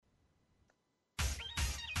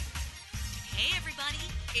Hey everybody,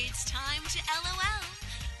 it's time to LOL.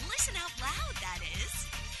 Listen out loud, that is.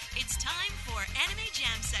 It's time for Anime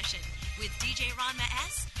Jam Session with DJ Ranma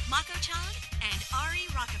S, Mako-chan, and Ari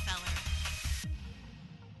Rockefeller.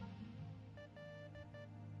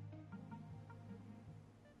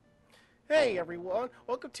 Hey everyone,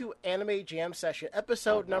 welcome to Anime Jam Session,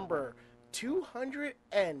 episode number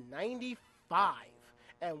 295.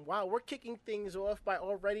 And wow, we're kicking things off by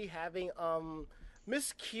already having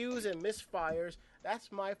miscues and misfires.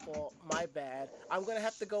 That's my fault, my bad. I'm gonna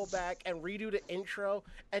have to go back and redo the intro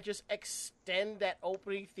and just extend that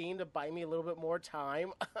opening theme to buy me a little bit more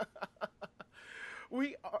time.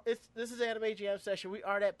 This is Anime Jam Session. We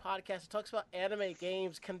are that podcast that talks about anime,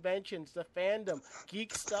 games, conventions, the fandom,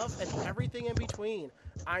 geek stuff, and everything in between.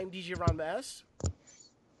 I'm DJ Ranma S.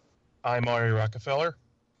 I'm Ari Rockefeller.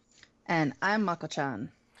 And I'm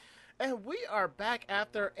Mako-chan. And we are back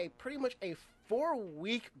after pretty much a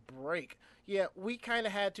 4-week break. Yeah, we kind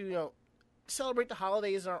of had to, celebrate the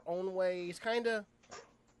holidays in our own ways, kind of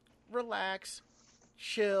relax,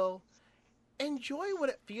 chill, enjoy what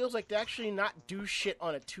it feels like to actually not do shit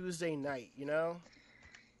on a Tuesday night,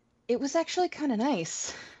 It was actually kind of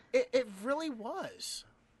nice. It really was.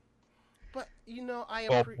 But,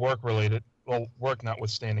 work-related. Well, work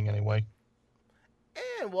notwithstanding anyway.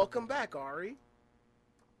 And welcome back, Ari.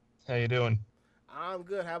 How you doing? I'm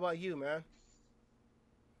good. How about you, man?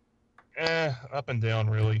 Up and down,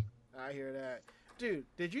 really. I hear that. Dude,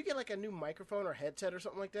 did you get like a new microphone or headset or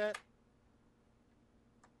something like that?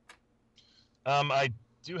 I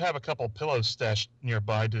do have a couple pillows stashed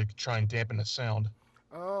nearby to try and dampen the sound.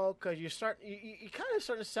 Oh, because you kind of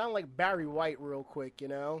start to sound like Barry White real quick, I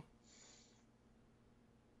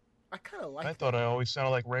kind of like I thought I always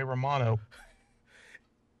sounded like Ray Romano.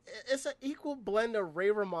 It's an equal blend of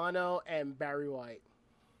Ray Romano and Barry White.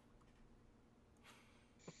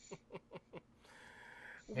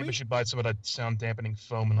 Maybe I should buy some of that sound dampening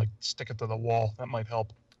foam and stick it to the wall. That might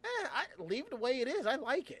help. Leave it the way it is. I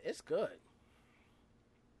like it. It's good.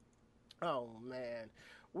 Oh, man.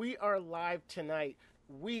 We are live tonight,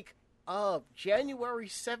 week of January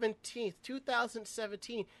 17th,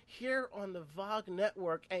 2017, here on the VOG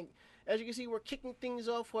Network. And as you can see, we're kicking things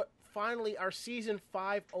off with finally our Season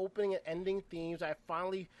 5 opening and ending themes. I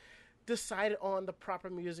finally decided on the proper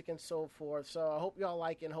music and so forth. So I hope y'all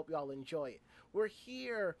like it and hope y'all enjoy it. We're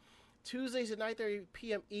here Tuesdays at 9:30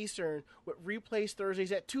 p.m. Eastern with replays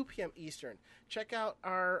Thursdays at 2 p.m. Eastern. Check out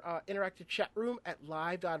our interactive chat room at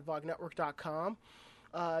live.vognetwork.com.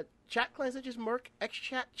 Chat clients such as Merc,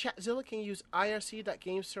 XChat, Chatzilla can use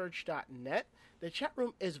irc.gamesurge.net. The chat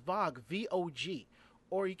room is VOG, V-O-G.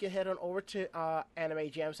 Or you can head on over to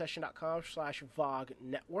animejamsession.com/VOG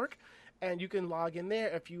network, and you can log in there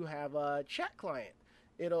if you have a chat client.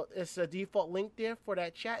 It's a default link there for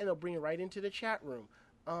that chat, and it'll bring you right into the chat room.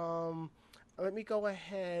 Let me go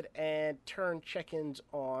ahead and turn check-ins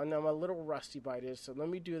on. I'm a little rusty by this, so let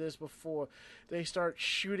me do this before they start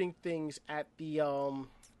shooting things at the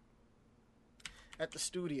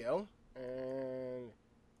studio. And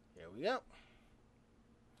here we go.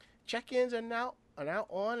 Check-ins are now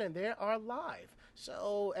on, and they are live.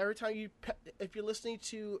 So every time if you're listening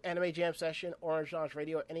to Anime Jam Session, Orange Lounge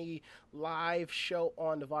Radio, any live show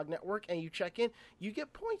on the VOG Network, and you check in, you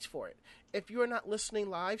get points for it. If you are not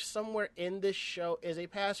listening live, somewhere in this show is a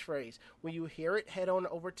passphrase. When you hear it, head on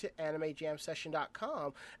over to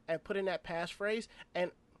animejamsession.com and put in that passphrase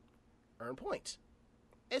and earn points.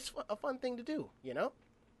 It's a fun thing to do,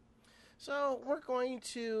 So we're going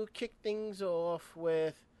to kick things off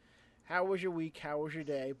with how was your week? How was your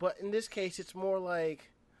day? But in this case, it's more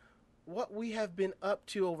like what we have been up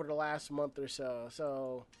to over the last month or so.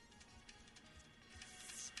 So,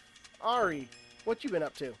 Ari, what you been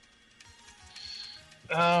up to?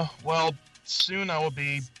 Well, soon I will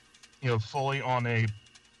be, fully on the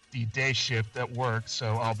day shift at work,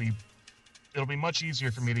 so it'll be much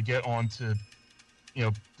easier for me to get onto,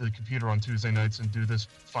 the computer on Tuesday nights and do this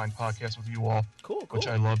fine podcast with you all. Cool. Which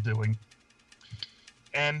I love doing.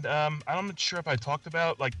 And I'm not sure if I talked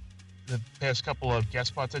about the past couple of guest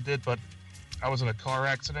spots I did, but I was in a car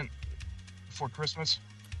accident before Christmas.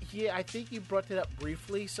 Yeah, I think you brought it up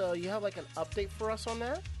briefly. So you have an update for us on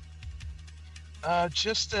that?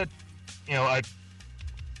 Just that, the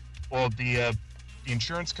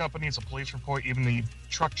insurance company's a police report. Even the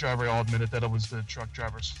truck driver all admitted that it was the truck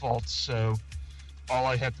driver's fault. So all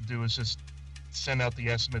I had to do is just send out the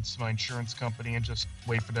estimates to my insurance company and just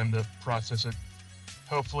wait for them to process it.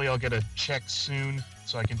 Hopefully I'll get a check soon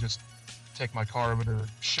so I can just take my car over to the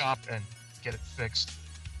shop and get it fixed.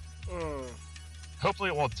 Hopefully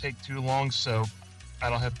it won't take too long so I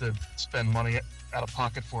don't have to spend money out of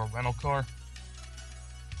pocket for a rental car.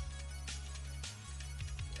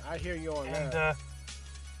 I hear you on And that.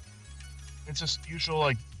 it's just usual,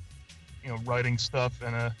 like, writing stuff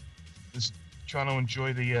and just trying to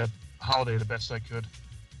enjoy the holiday the best I could.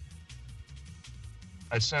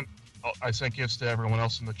 I sent gifts to everyone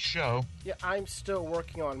else in the show. Yeah, I'm still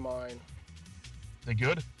working on mine. They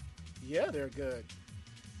good? Yeah, they're good.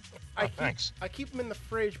 Thanks. I keep them in the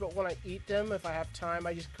fridge, but when I eat them, if I have time,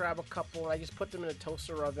 I just grab a couple and I just put them in a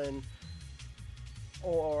toaster oven.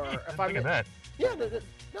 Or if I'm Think of that. yeah,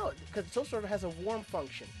 no, because the toaster oven has a warm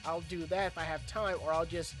function. I'll do that if I have time, or I'll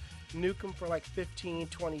just nuke them for like 15,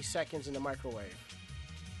 20 seconds in the microwave.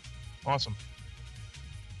 Awesome.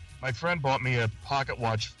 My friend bought me a pocket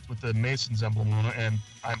watch with the Masons emblem on it, and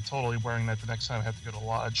I'm totally wearing that the next time I have to go to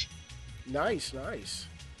Lodge. Nice, nice.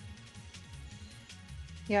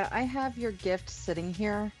 Yeah, I have your gift sitting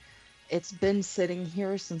here. It's been sitting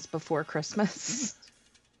here since before Christmas.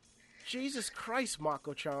 Jesus Christ,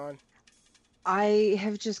 Mako-chan. I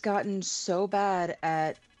have just gotten so bad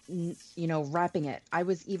at, wrapping it. I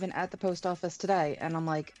was even at the post office today, and I'm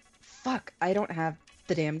like, fuck, I don't have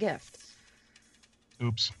the damn gift.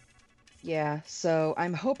 Oops. Yeah, so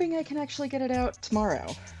I'm hoping I can actually get it out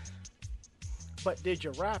tomorrow. But did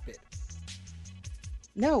you wrap it?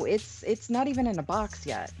 No, it's not even in a box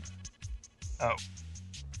yet. Oh.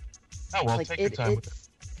 Oh, well, Like, take your time with it.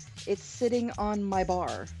 It's sitting on my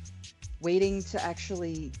bar, waiting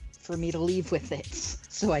for me to leave with it,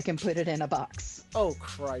 so I can put it in a box. Oh,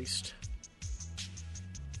 Christ.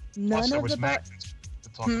 Plus, None there of was the Magnus to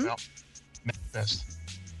talk about. Best.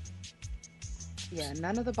 Yeah,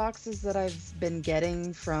 none of the boxes that I've been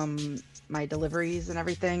getting from my deliveries and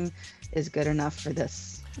everything is good enough for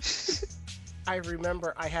this. I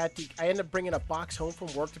remember I ended up bringing a box home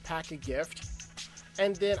from work to pack a gift.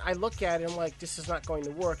 And then I look at it and I'm like, this is not going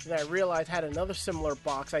to work. And I realized I had another similar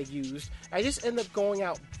box I used. I just ended up going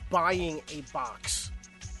out buying a box.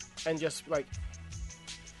 And just like,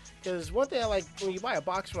 because one thing I like, when you buy a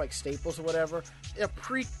box from like Staples or whatever, it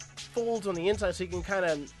pre-folds on the inside so you can kind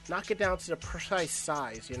of knock it down to the precise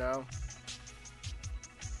size, you know?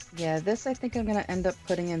 Yeah, this I think I'm going to end up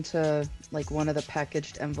putting into like one of the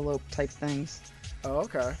packaged envelope type things. Oh,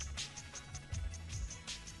 okay.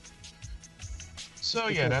 So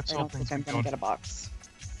yeah, that's I all don't things think I'm been going going. to get a box.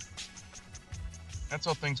 That's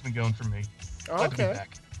all things been going for me. Oh, Glad to be okay. back.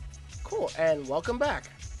 Cool. And welcome back.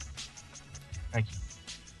 Thank you.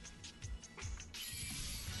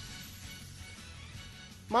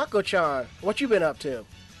 Mako-chan, what you been up to?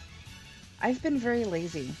 I've been very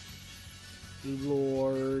lazy.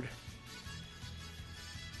 Lord.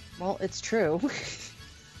 Well, it's true.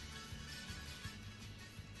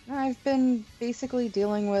 I've been basically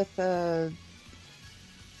dealing with a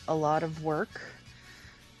lot of work.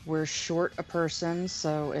 We're short a person,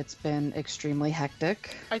 so it's been extremely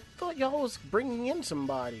hectic. I thought y'all was bringing in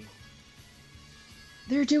somebody.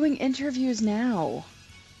 They're doing interviews now.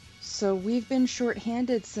 So we've been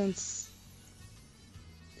short-handed since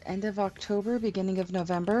end of October, beginning of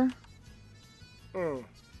November. Mm.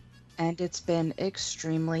 And it's been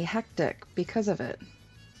extremely hectic because of it.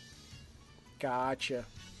 Gotcha.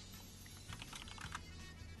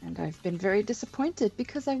 And I've been very disappointed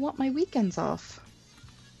because I want my weekends off.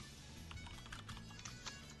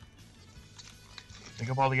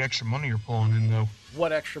 Think of all the extra money you're pulling in, though.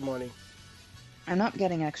 What extra money? I'm not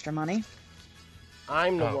getting extra money.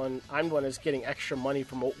 I'm the Oh. one that's getting extra money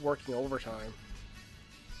from working overtime.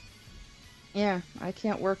 Yeah, I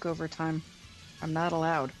can't work overtime. I'm not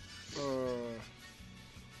allowed.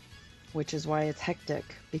 Which is why it's hectic,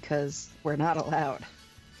 because we're not allowed.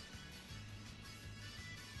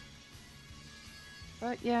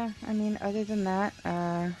 But yeah, I mean, other than that,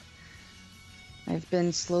 I've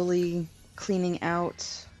been slowly cleaning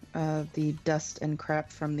out the dust and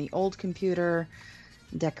crap from the old computer,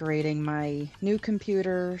 decorating my new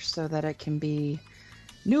computer so that it can be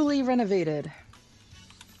newly renovated.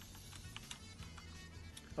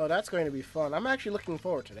 Oh, that's going to be fun. I'm actually looking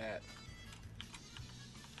forward to that.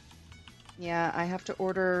 Yeah, I have to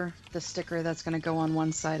order the sticker that's going to go on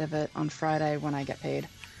one side of it on Friday when I get paid.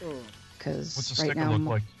 Mm. Because What's the right sticker now,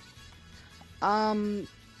 look like?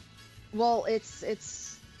 well,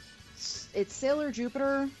 it's Sailor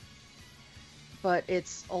Jupiter, but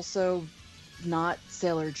it's also not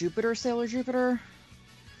Sailor Jupiter.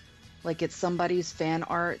 Like, it's somebody's fan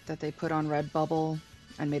art that they put on Redbubble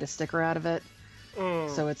and made a sticker out of it.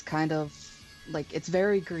 So it's kind of like, it's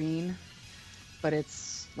very green, but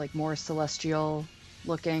it's like more celestial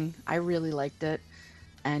looking. I really liked it,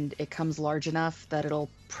 and it comes large enough that it'll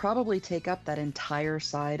probably take up that entire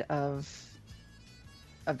side of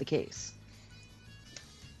the case.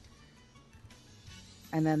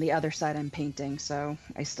 And then the other side I'm painting, so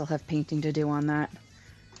I still have painting to do on that.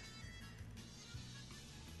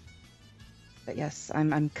 But yes,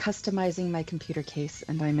 I'm customizing my computer case,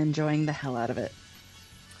 and I'm enjoying the hell out of it.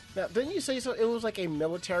 Now, didn't you say so? It was like a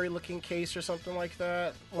military-looking case or something like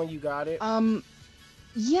that when you got it.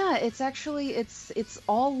 Yeah, it's actually it's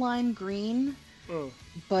all lime green,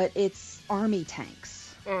 but it's army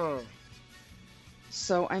tanks.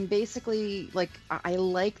 So I'm basically like I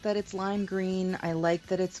like that it's lime green. I like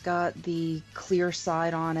that it's got the clear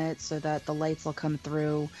side on it so that the lights will come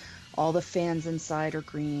through. All the fans inside are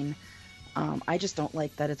green. I just don't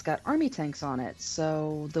like that it's got army tanks on it.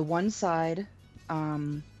 So the one side,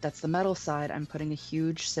 that's the metal side, I'm putting a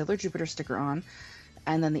huge Sailor Jupiter sticker on.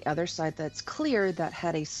 And then the other side that's clear, that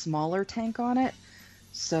had a smaller tank on it.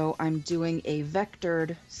 So I'm doing a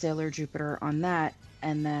vectored Sailor Jupiter on that.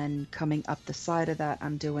 And then coming up the side of that,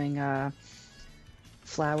 I'm doing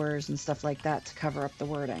flowers and stuff like that to cover up the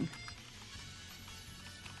wording.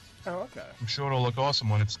 Oh, okay. I'm sure it'll look awesome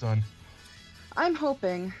when it's done. I'm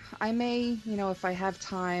hoping. I may, if I have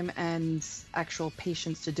time and actual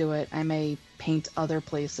patience to do it, I may paint other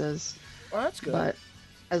places. Well, that's good. But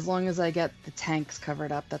as long as I get the tanks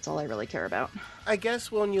covered up, that's all I really care about. I guess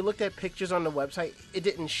when you looked at pictures on the website, it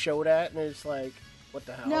didn't show that, and it's like, what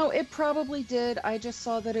the hell? No, it probably did. I just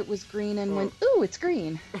saw that it was green and went, ooh, it's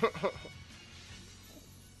green. Okay.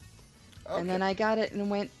 And then I got it and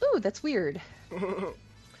went, ooh, that's weird.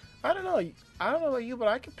 I don't know about you, but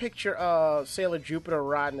I can picture Sailor Jupiter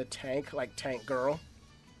riding a tank, like Tank Girl.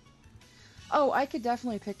 Oh, I could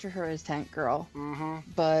definitely picture her as Tank Girl. Mm-hmm.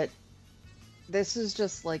 But this is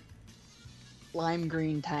just like lime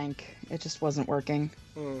green tank. It just wasn't working.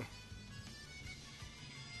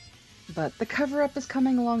 But the cover-up is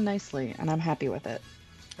coming along nicely, and I'm happy with it.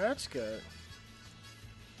 That's good.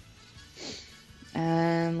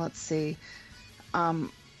 And let's see.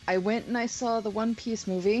 I went and I saw the One Piece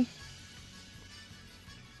movie.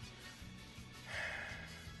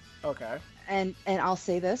 Okay. And I'll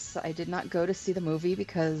say this, I did not go to see the movie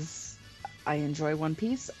because I enjoy One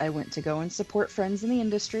Piece. I went to go and support friends in the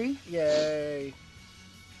industry. Yay.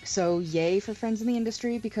 So yay for friends in the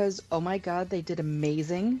industry because, oh my god, they did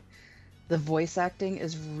amazing. The voice acting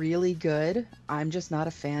is really good. I'm just not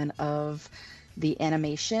a fan of the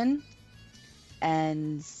animation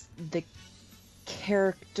and the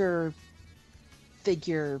character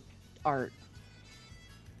figure art.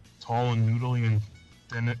 Tall and noodly and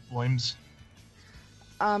thin limbs.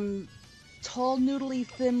 Tall, noodly,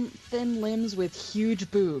 thin limbs with huge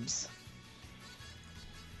boobs.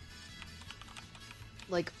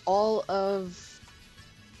 Like, all of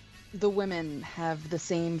the women have the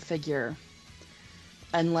same figure,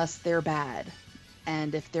 unless they're bad.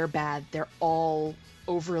 And if they're bad, they're all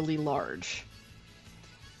overly large.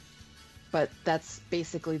 But that's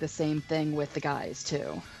basically the same thing with the guys,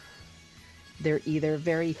 too. They're either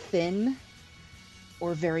very thin,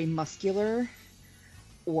 or very muscular,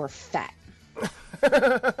 or fat.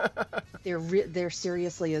 There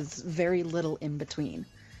seriously is very little in between.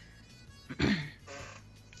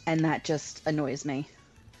 And that just annoys me.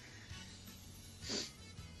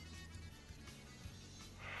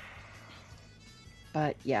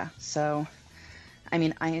 But yeah, so, I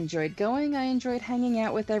mean, I enjoyed going, I enjoyed hanging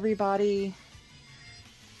out with everybody.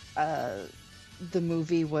 The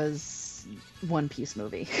movie was One Piece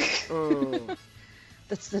movie.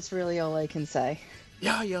 That's really all I can say.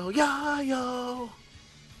 Yo.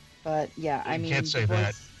 But yeah, I You mean, can't say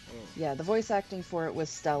that. Yeah, the voice acting for it was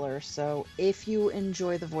stellar. So if you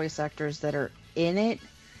enjoy the voice actors that are in it,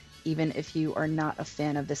 even if you are not a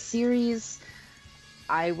fan of the series,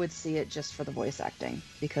 I would see it just for the voice acting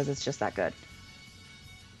because it's just that good.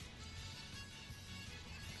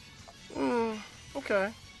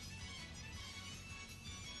 Okay.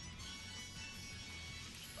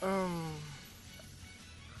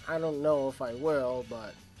 I don't know if I will,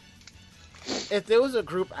 but if there was a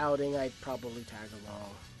group outing, I'd probably tag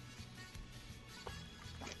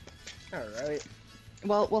along. Alright.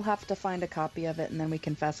 Well, we'll have to find a copy of it and then we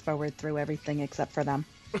can fast forward through everything except for them.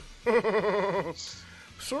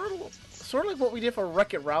 Sort of like what we did for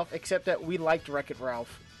Wreck-It Ralph, except that we liked Wreck-It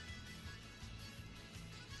Ralph.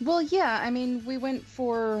 Well, yeah, I mean, we went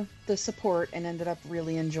for the support and ended up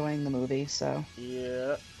really enjoying the movie, so.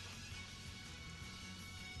 Yeah.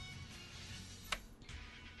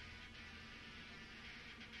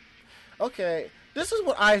 Okay, this is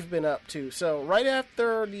what I've been up to. So right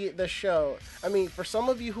after the show, I mean, for some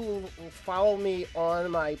of you who follow me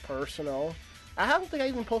on my personal, I don't think I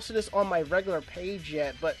even posted this on my regular page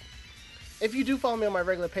yet, but if you do follow me on my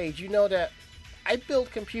regular page, you know that I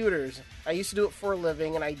build computers. I used to do it for a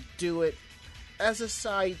living, and I do it as a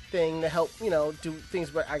side thing to help, do things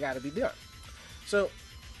but I gotta be done. So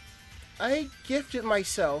I gifted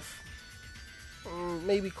myself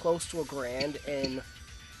maybe close to $1,000 in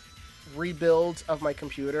rebuilds of my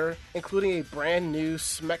computer, including a brand new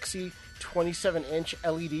Smexy 27-inch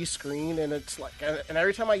LED screen, and it's like, and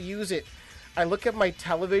every time I use it, I look at my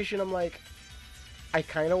television, I'm like, I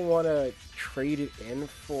kind of want to trade it in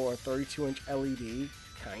for a 32-inch LED,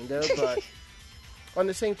 kind of, but on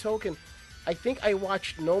the same token, I think I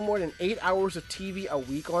watched no more than 8 hours of TV a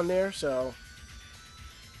week on there, so.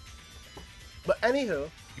 But anywho.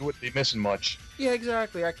 You wouldn't be missing much. Yeah,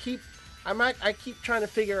 exactly. I keep trying to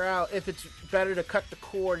figure out if it's better to cut the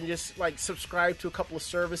cord and just, like, subscribe to a couple of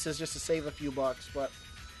services just to save a few bucks, but.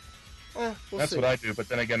 We'll That's see. what I do, but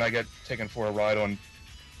then again, I get taken for a ride on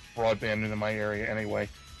broadband in my area anyway.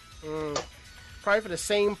 Probably for the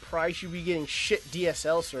same price, you'd be getting shit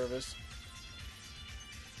DSL service.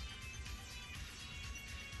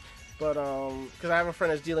 But, because I have a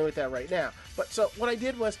friend that's dealing with that right now. But, so, what I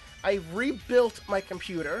did was, I rebuilt my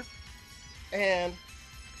computer, and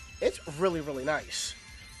it's really, really nice.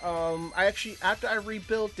 I actually, after I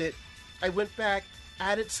rebuilt it, I went back,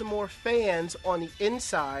 added some more fans on the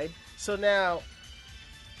inside, so now,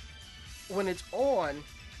 when it's on,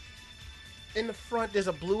 in the front, there's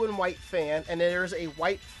a blue and white fan, and there's a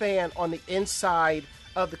white fan on the inside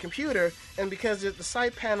of the computer, and because the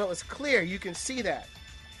side panel is clear, you can see that.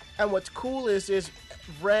 And what's cool is there's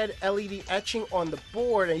red LED etching on the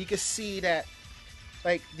board, and you can see that,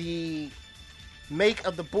 like, the make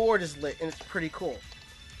of the board is lit, and it's pretty cool.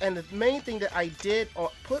 And the main thing that I did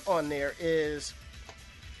put on there is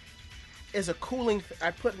a cooling.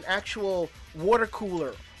 I put an actual water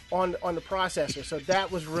cooler on the processor, so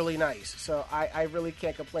that was really nice. So I really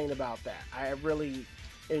can't complain about that. I really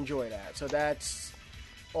enjoy that. So that's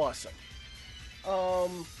awesome.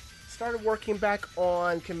 Started working back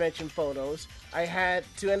on convention photos. I had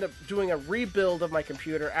to end up doing a rebuild of my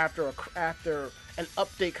computer after an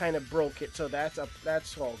update kind of broke it, so that's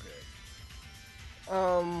all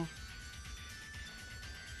good.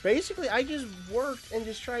 Basically, I just worked and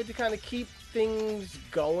just tried to kind of keep things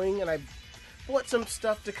going, and I bought some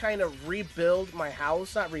stuff to kind of rebuild my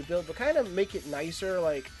house. Not rebuild, but kind of make it nicer,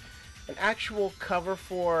 like an actual cover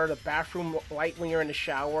for the bathroom light when you're in the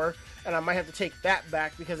shower. And I might have to take that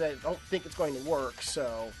back because I don't think it's going to work,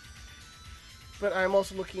 so. But I'm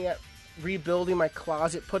also looking at rebuilding my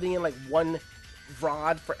closet, putting in like one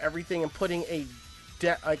rod for everything and putting a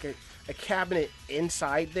cabinet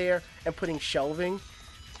inside there and putting shelving.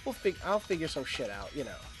 I'll figure some shit out,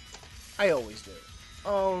 I always do.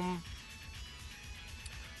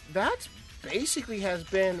 That's basically has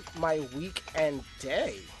been my week and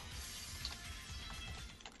day.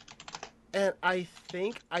 And I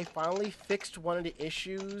think I finally fixed one of the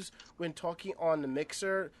issues when talking on the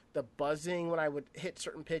mixer, the buzzing when I would hit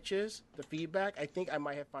certain pitches, the feedback. I think I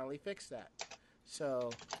might have finally fixed that.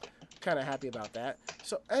 So, kind of happy about that.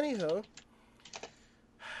 So, anywho,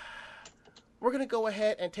 we're going to go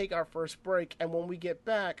ahead and take our first break. And when we get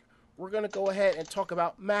back, we're going to go ahead and talk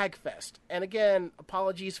about MagFest. And again,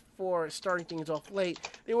 apologies for starting things off late.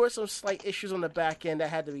 There were some slight issues on the back end that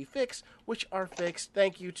had to be fixed, which are fixed.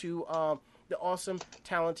 Thank you to the awesome,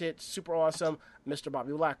 talented, super awesome Mr.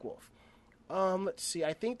 Bobby Blackwolf. Let's see.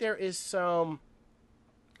 I think there is some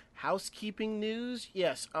housekeeping news.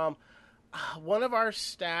 Yes. One of our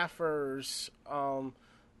staffers.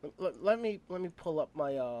 Let me pull up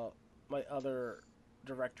my my other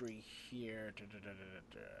directory here.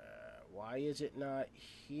 Why is it not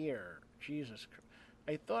here? Jesus Christ.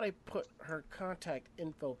 I thought I put her contact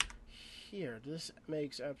info here. This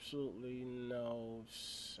makes absolutely no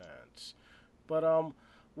sense. But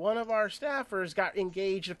one of our staffers got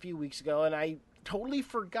engaged a few weeks ago, and I totally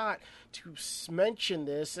forgot to mention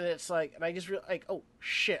this, and it's like, and I just realized, oh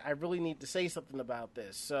shit, I really need to say something about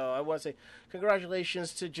this. So I want to say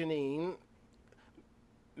congratulations to Janine.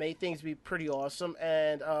 May things be pretty awesome,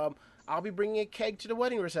 and I'll be bringing a keg to the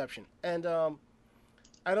wedding reception. And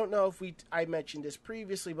I don't know if I mentioned this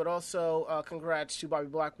previously, but also congrats to Bobby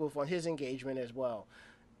Blackwolf on his engagement as well.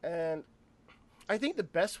 And I think the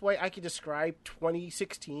best way I could describe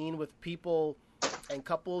 2016 with people and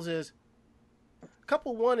couples is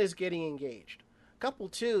couple 1 is getting engaged. Couple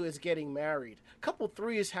 2 is getting married. Couple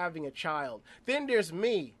 3 is having a child. Then there's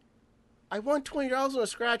me. I won $20 on a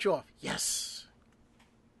scratch off. Yes.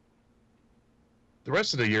 The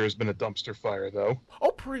rest of the year has been a dumpster fire, though.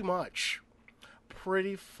 Oh, pretty much.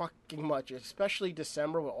 Pretty fucking much. Especially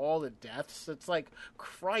December with all the deaths. It's like,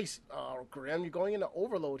 Christ, Graham, you're going into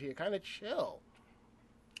overload here. Kind of chill.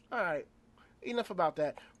 Alright. Enough about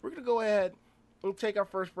that. We're going to go ahead we'll take our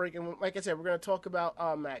first break, and like I said, we're going to talk about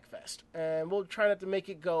MagFest, and we'll try not to make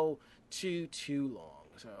it go too long.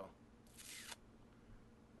 So,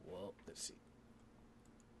 well, let's see.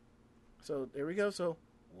 So there we go. So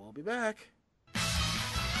we'll be back.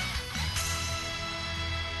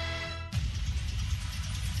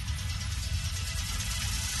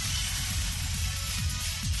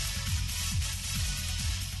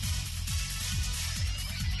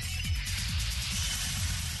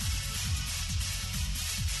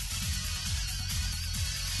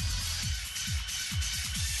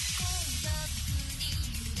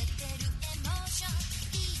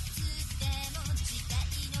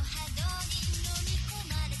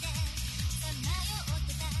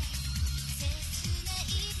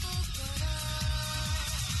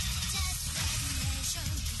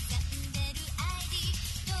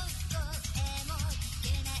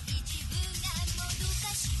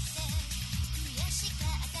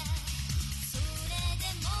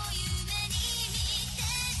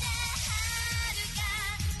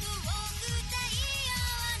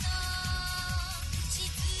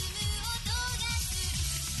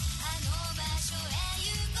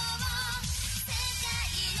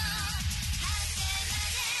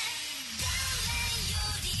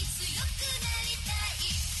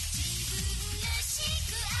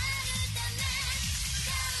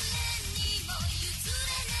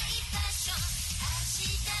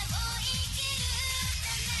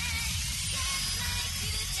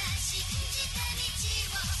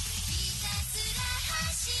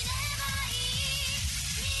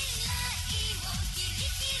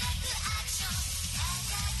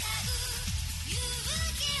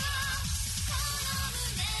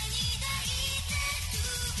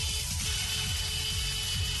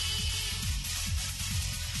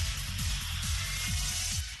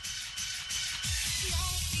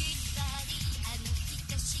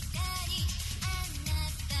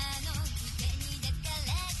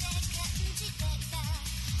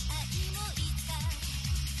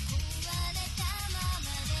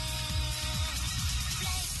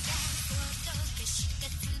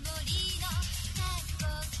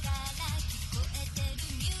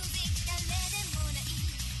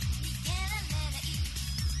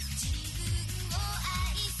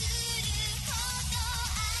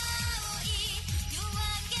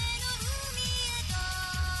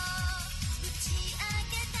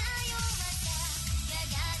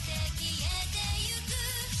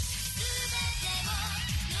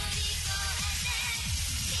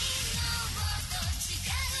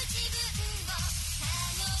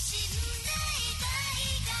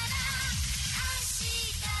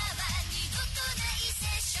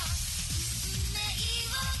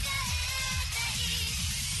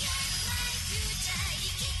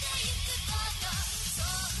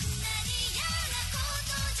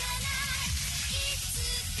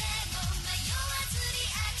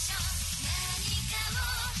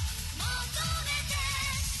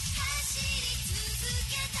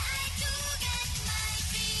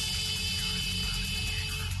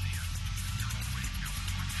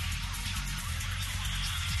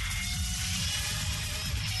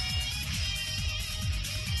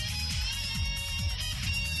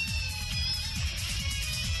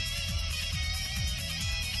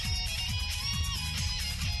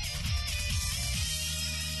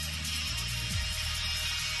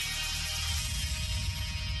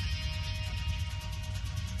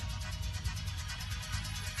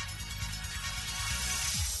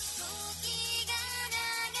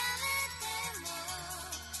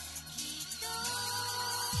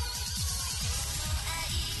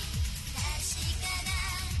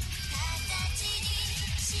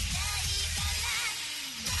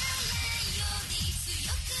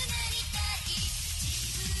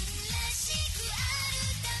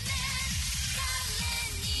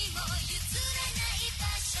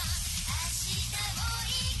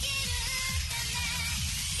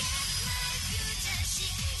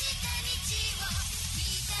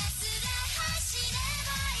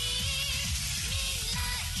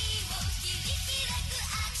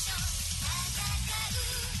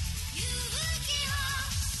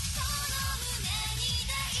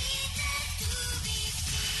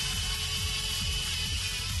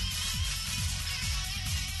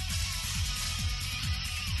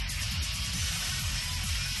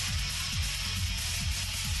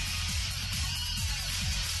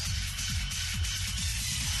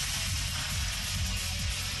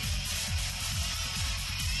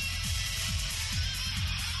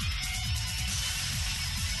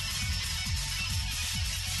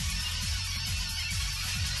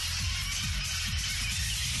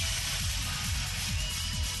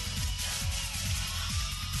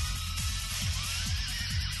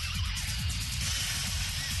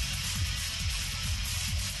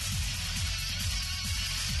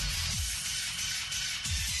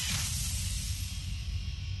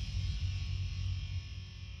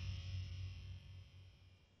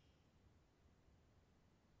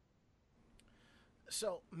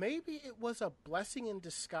 So maybe it was a blessing in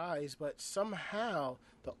disguise, but somehow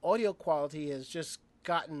the audio quality has just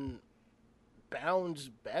gotten bounds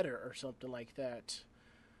better or something like that.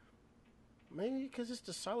 Maybe because it's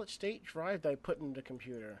the solid state drive that I put in the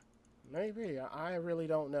computer. Maybe. I really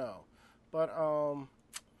don't know. But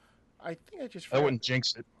I think I just I wouldn't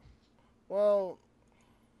jinx it. Well,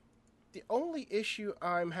 the only issue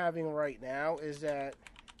I'm having right now is that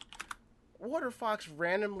WaterFox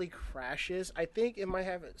randomly crashes. I think it might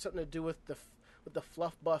have something to do with the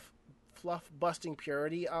fluff busting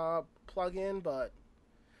purity plugin, but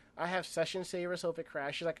I have Session Saver, so if it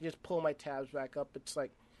crashes, I can just pull my tabs back up. It's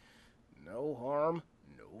like no harm,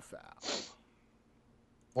 no foul.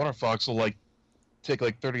 WaterFox will take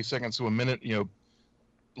 30 seconds to a minute,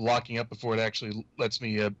 locking up before it actually lets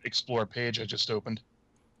me explore a page I just opened.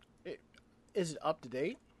 Is it up to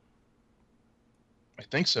date? I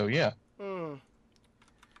think so, yeah.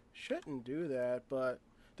 Shouldn't do that, but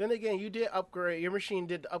then again, you did upgrade. Your machine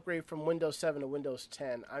did upgrade from Windows 7 to Windows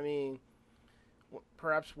 10. I mean,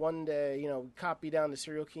 perhaps one day, copy down the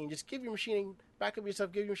serial key and just give your machine, back up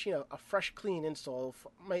yourself, give your machine a fresh, clean install.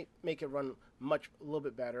 Might make it run a little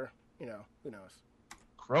bit better. Who knows?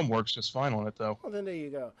 Chrome works just fine on it, though. Well, then there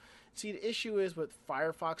you go. See, the issue is with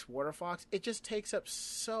Firefox, WaterFox, it just takes up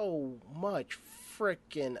so much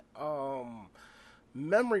freaking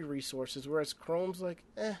memory resources, whereas Chrome's like,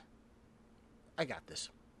 I got this.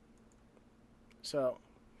 So,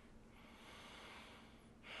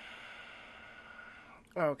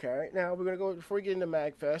 okay, now we're going to go, before we get into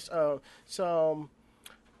MagFest, some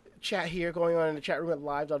chat here going on in the chat room at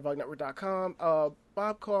live.vognetwork.com.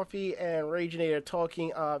 Bob Coffey and Raginator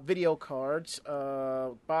talking video cards.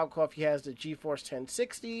 Bob Coffey has the GeForce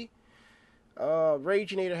 1060.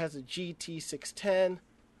 Raginator has the GT610.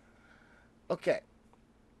 Okay.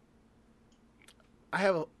 I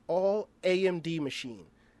have an all AMD machine,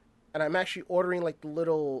 and I'm actually ordering the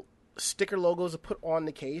little sticker logos to put on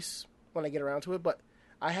the case when I get around to it, but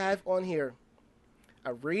I have on here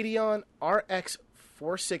a Radeon RX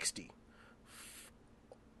 460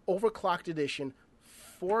 overclocked edition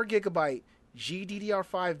 4GB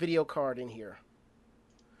GDDR5 video card in here.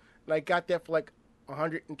 And I got that for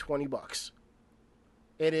 $120.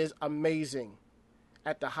 It is amazing.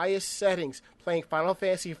 At the highest settings, playing Final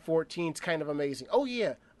Fantasy XIV is kind of amazing. Oh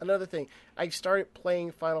yeah, another thing. I started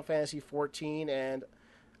playing Final Fantasy XIV and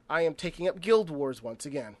I am taking up Guild Wars once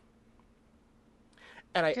again.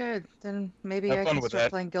 And Good. Then maybe Have I fun can with start that.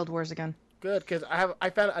 playing Guild Wars again. Good, because I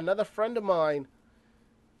found another friend of mine.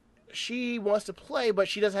 She wants to play, but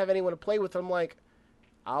she doesn't have anyone to play with. I'm like,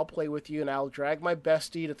 I'll play with you, and I'll drag my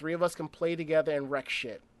bestie. The three of us can play together and wreck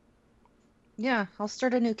shit. Yeah, I'll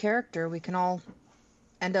start a new character. We can all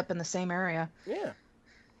end up in the same area. Yeah.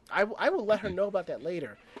 I will let her know about that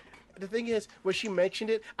later. The thing is, when she mentioned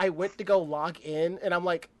it, I went to go log in, and I'm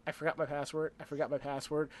like, I forgot my password.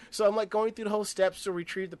 So I'm going through the whole steps to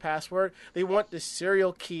retrieve the password. They want the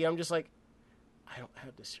serial key. I'm just like, I don't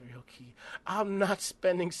have the serial key. I'm not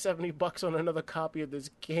spending $70 on another copy of this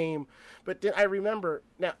game. But then I remember,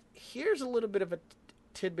 now, here's a little bit of a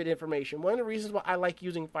tidbit information. One of the reasons why I like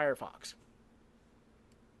using Firefox.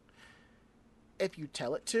 If you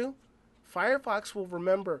tell it to, Firefox will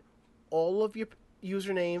remember all of your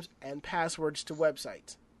usernames and passwords to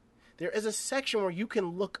websites. There is a section where you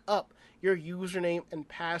can look up your username and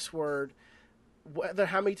password, whether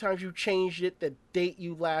how many times you changed it, the date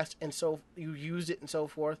you last and so you used it and so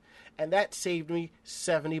forth, and that saved me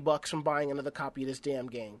 $70 from buying another copy of this damn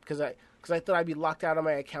game because I thought I'd be locked out of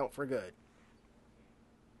my account for good.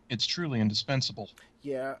 It's truly indispensable.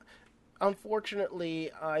 Yeah, unfortunately,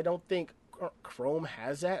 I don't think Chrome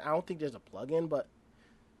has that. I don't think there's a plugin, but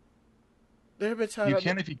there have been times You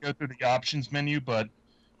can if you go through the options menu, but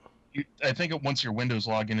I think once your Windows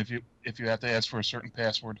login, if you have to ask for a certain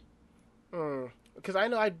password. Because I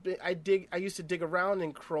know I used to dig around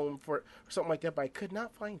in Chrome for something like that, but I could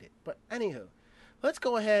not find it. But anywho, let's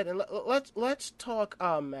go ahead and let's talk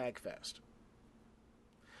MagFest.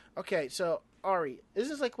 Okay, so Ari, is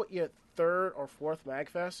this your third or fourth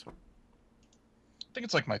MagFest? I think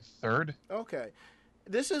it's my third. Okay.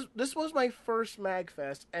 This was my first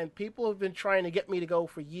MagFest, and people have been trying to get me to go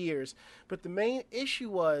for years. But the main issue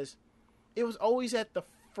was, it was always at the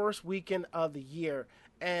first weekend of the year,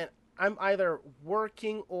 and I'm either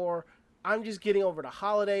working or I'm just getting over the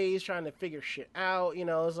holidays, trying to figure shit out.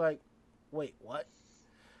 It's like, wait, what?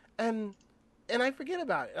 And I forget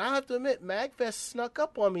about it. I have to admit, MagFest snuck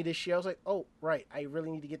up on me this year. I was like, oh, right, I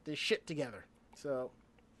really need to get this shit together. So,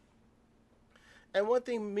 and one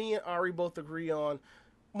thing me and Ari both agree on,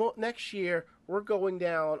 next year, we're going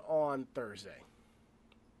down on Thursday.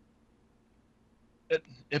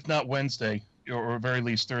 if not Wednesday, or at very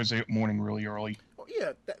least Thursday morning, really early. Well,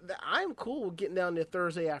 yeah, I'm cool with getting down there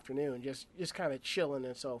Thursday afternoon, just kind of chilling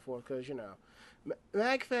and so forth, because,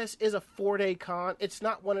 MagFest is a 4-day con. It's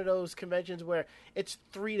not one of those conventions where it's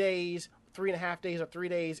 3 days, 3.5 days, or 3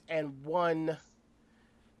 days, and one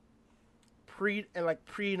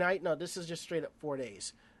pre-night. No, this is just straight up 4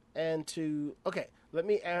 days. Okay, let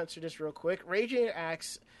me answer this real quick. Raging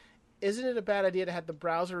asks, isn't it a bad idea to have the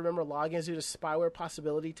browser remember logins due to spyware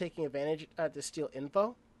possibility taking advantage to steal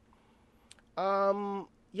info?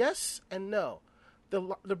 Yes and no.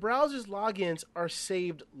 The browser's logins are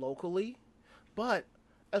saved locally, but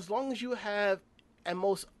as long as you have a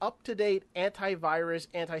most up-to-date antivirus,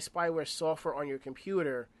 anti-spyware software on your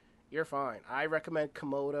computer, you're fine. I recommend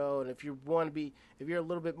Komodo, and if you're a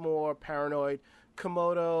little bit more paranoid,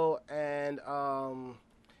 Komodo and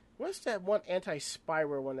what's that one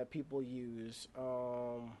anti-spyware one that people use?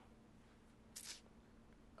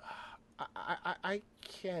 I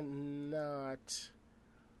cannot.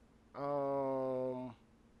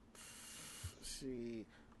 Let's see,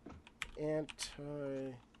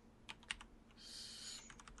 anti-spyware.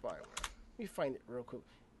 Let me find it real quick.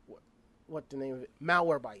 What the name of it?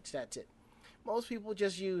 Malwarebytes. That's it. Most people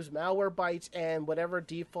just use Malwarebytes and whatever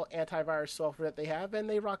default antivirus software that they have, and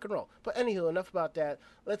they rock and roll. But anywho, enough about that.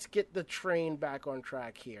 Let's get the train back on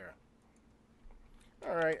track here.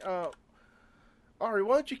 All right, Ari,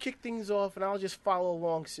 why don't you kick things off, and I'll just follow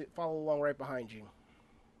along right behind you.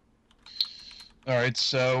 All right,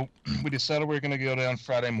 so we decided we were going to go down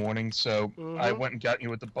Friday morning, so I went and got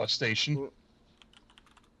you at the bus station.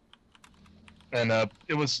 And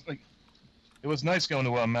it was nice going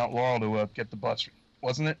to Mount Laurel to get the bus,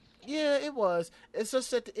 wasn't it? Yeah, it was. It's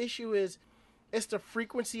just that the issue is, it's the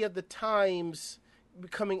frequency of the times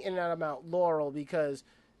coming in and out of Mount Laurel, because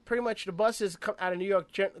pretty much the buses come out of New York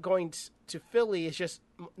going to Philly is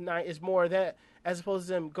more of that, as opposed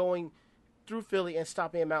to them going through Philly and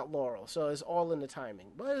stopping at Mount Laurel. So it's all in the timing,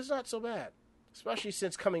 but it's not so bad, especially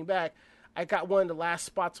since coming back, I got one of the last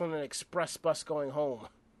spots on an express bus going home.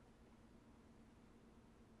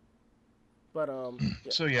 But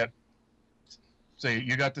yeah. So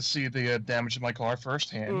you got to see the damage to my car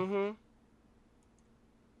firsthand. Mm-hmm.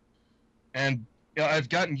 And I've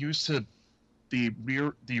gotten used to the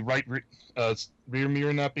right rear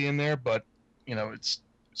mirror not being there, but it's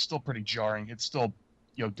still pretty jarring. It's still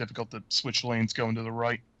difficult to switch lanes going to the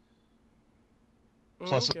right.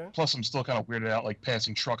 Plus I'm still kind of weirded out, like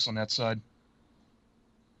passing trucks on that side.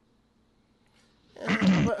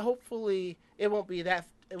 But hopefully it won't be that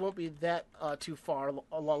too far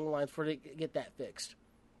along the lines for it to get that fixed.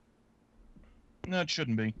 No, it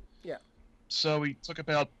shouldn't be. Yeah. So we took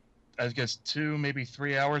about, I guess, 2, maybe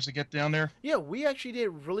 3 hours to get down there. Yeah, we actually did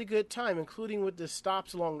really good time, including with the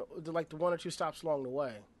stops the 1 or 2 stops along the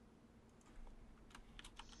way.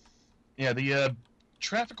 Yeah, the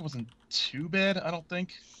traffic wasn't too bad, I don't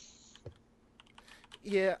think.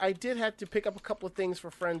 Yeah, I did have to pick up a couple of things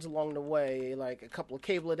for friends along the way, like a couple of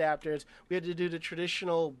cable adapters. We had to do the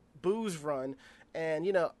traditional booze run. And,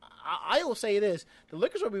 I will say this. The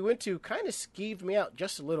liquor store we went to kind of skeeved me out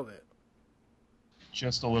just a little bit.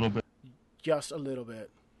 Just a little bit. Just a little bit.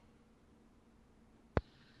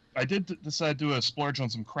 I did decide to splurge on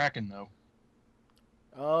some Kraken, though.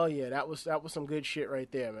 Oh, yeah, that was some good shit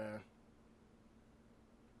right there, man.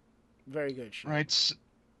 Very good shit. Right.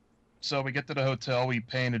 So we get to the hotel, we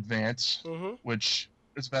pay in advance, which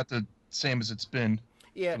is about the same as it's been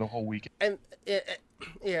for the whole weekend. And,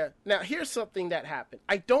 yeah. Now, here's something that happened.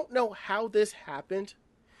 I don't know how this happened,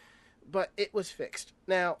 but it was fixed.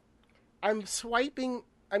 Now, I'm giving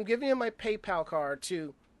him my PayPal card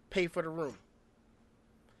to pay for the room.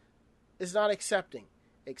 It's not accepting.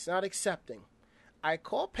 I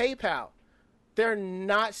call PayPal. They're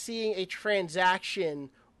not seeing a transaction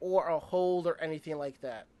or a hold or anything like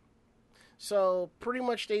that. So pretty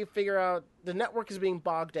much they figure out the network is being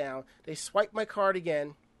bogged down. They swipe my card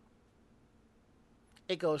again.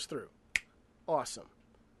 It goes through. Awesome.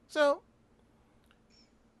 So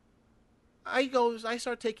I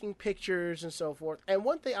start taking pictures and so forth. And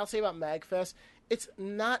one thing I'll say about MagFest, it's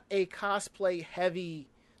not a cosplay heavy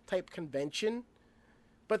type convention,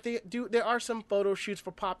 but there are some photo shoots for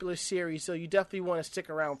popular series, so you definitely want to stick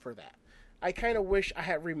around for that. I kind of wish I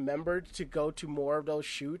had remembered to go to more of those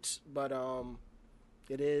shoots, but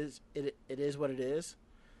it is what it is.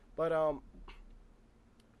 But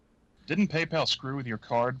didn't PayPal screw with your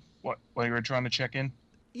card while you were trying to check in?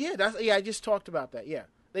 Yeah, I just talked about that. Yeah,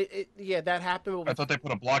 that happened. I thought they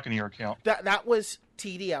put a block in your account. That was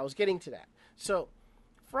TD. I was getting to that. So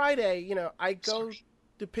Friday, I go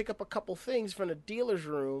to pick up a couple things from the dealer's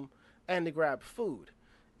room, and to grab food.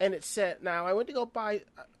 And it said, now I went to go buy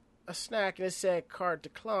a snack and it said card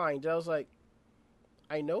declined. And I was like,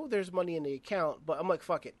 I know there's money in the account, but I'm like,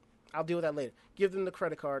 fuck it. I'll deal with that later. Give them the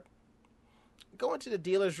credit card. Go into the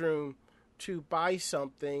dealer's room to buy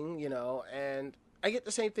something, you know, and I get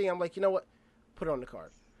the same thing. I'm like, you know what? Put it on the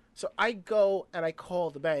card. So I go and I call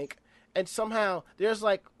the bank, and somehow there's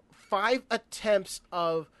like five attempts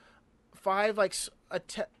on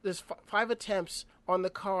the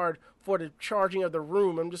card for the charging of the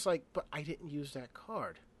room. I'm just like, but I didn't use that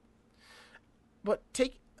card. But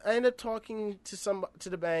I ended up talking to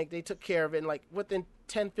the bank. They took care of it, and like within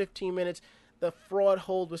 10-15 minutes, the fraud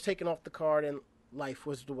hold was taken off the card, and life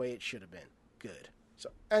was the way it should have been. Good. So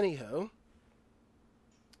anyhow,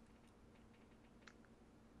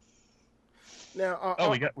 now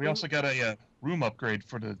we also got a room upgrade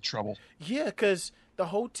for the trouble. Yeah, because the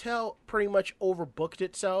hotel pretty much overbooked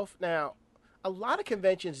itself. Now, a lot of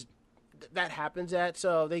conventions that happens at,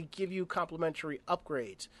 so they give you complimentary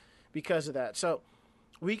upgrades because of that. So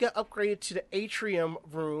we got upgraded to the atrium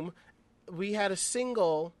room. We had a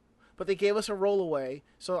single, but they gave us a rollaway.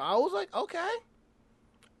 So I was like, okay.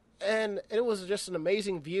 And it was just an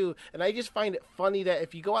amazing view. And I just find it funny that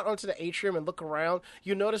if you go out onto the atrium and look around,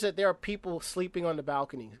 you notice that there are people sleeping on the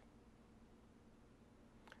balcony.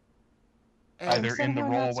 And Either in the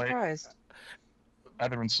rollaway,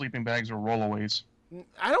 either in sleeping bags or rollaways.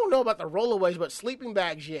 I don't know about the rollaways, but sleeping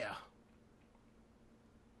bags, yeah.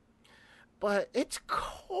 But it's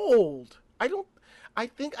cold. I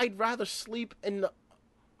think I'd rather sleep in the...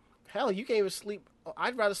 Hell, you can't even sleep...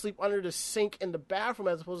 I'd rather sleep under the sink in the bathroom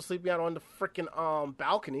as opposed to sleeping out on the freaking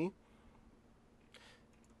balcony.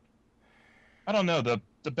 I don't know.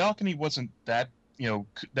 The balcony wasn't that,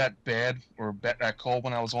 that bad or that cold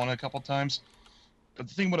when I was on it a couple times. But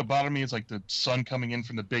the thing that would have bothered me is like the sun coming in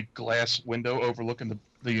from the big glass window overlooking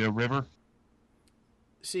the river.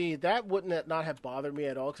 See, that wouldn't not have bothered me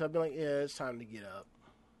at all because I'd be like, yeah, it's time to get up.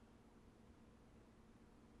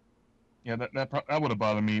 Yeah, that would have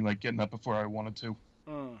bothered me, like getting up before I wanted to.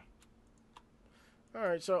 All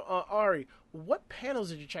right, so Ari, what panels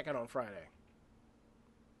did you check out on Friday?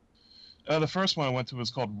 The first one I went to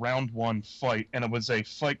was called Round 1 Fight, and it was a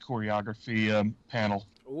fight choreography panel.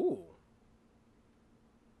 Ooh.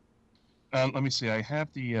 Let me see. I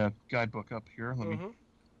have the guidebook up here. Let me.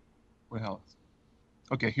 Where the hell?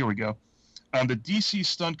 Okay, here we go. The DC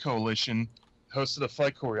Stunt Coalition hosted a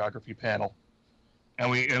fight choreography panel,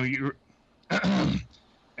 and when you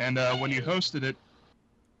hosted it,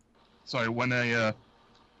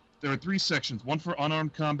 there were three sections: one for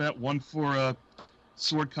unarmed combat, one for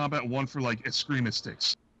sword combat, and one for like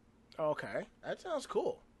escrima-sticks. Okay, that sounds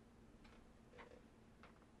cool.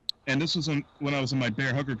 And this was when I was in my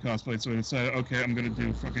Bear Hugger cosplay, so I decided, okay, I'm going to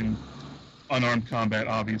do fucking unarmed combat,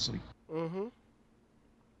 obviously. Mm-hmm.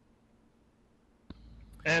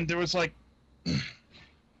 And there was like,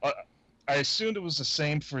 I assumed it was the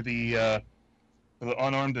same for the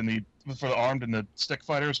unarmed and for the armed and the stick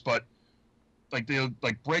fighters, but like they'll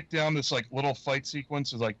like break down this like little fight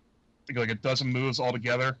sequence with like a dozen moves all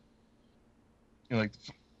together.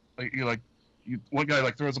 One guy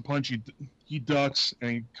like throws a punch, he ducks,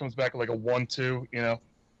 and he comes back with like a 1-2,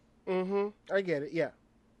 Mm-hmm. I get it. Yeah.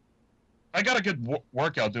 I got a good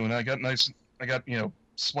workout doing it. I got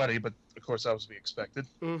sweaty, but of course that was to be expected.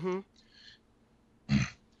 Mm-hmm.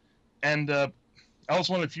 And I was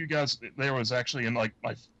one of the few guys there was actually in like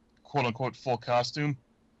my quote unquote full costume.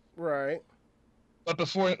 Right. But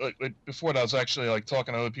before that, I was actually like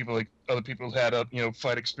talking to other people, like other people who had a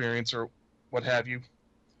fight experience or what have you.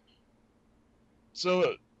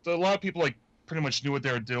 So a lot of people like pretty much knew what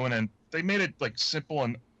they were doing, and they made it like simple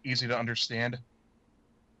and easy to understand.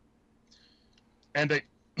 And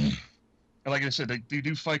and like I said, they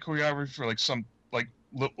do fight choreography for like some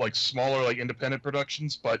like smaller like independent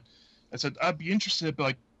productions. But I said I'd be interested,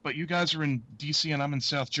 but you guys are in DC and I'm in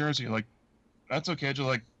South Jersey. Like that's okay. Just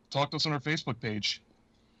like talk to us on our Facebook page.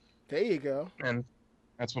 There you go. And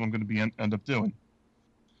that's what I'm going to be end up doing.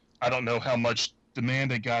 I don't know how much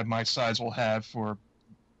demand a guy my size will have for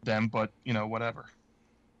them, but whatever.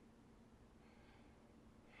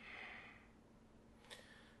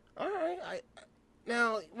 All right.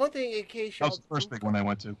 Now, one thing in case that was the first big one I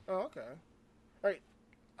went to. Oh, okay. All right.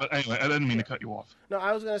 But anyway, I didn't mean to cut you off. No,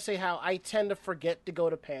 I was going to say how I tend to forget to go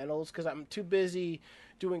to panels because I'm too busy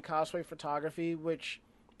doing cosplay photography, which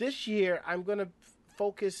this year I'm going to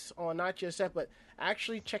focus on not just that, but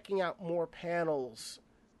actually checking out more panels.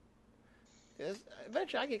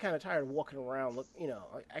 Eventually, I get kind of tired of walking around.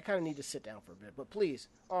 I kind of need to sit down for a bit. But please,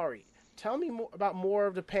 Ari, tell me more about more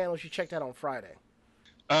of the panels you checked out on Friday.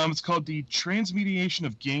 It's called the Transmediation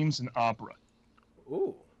of Games and Opera.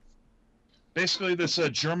 Ooh. Basically, this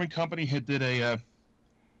German company had did a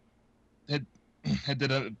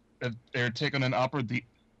their take on an opera, the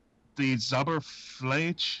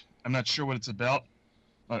Zauberflöte. I'm not sure what it's about.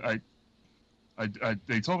 They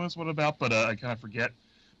told me it's what it's about, but I kind of forget.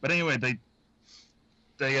 But anyway,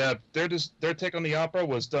 their take on the opera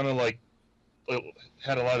was done in like it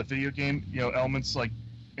had a lot of video game elements like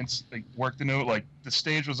worked into it. Like the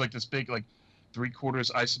stage was like this big like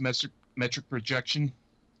 3/4 isometric projection.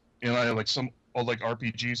 Like some old like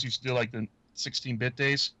RPGs used to do like the 16-bit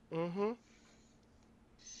days. Mm-hmm.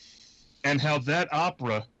 And how that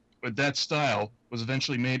opera with that style was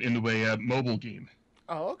eventually made into a mobile game.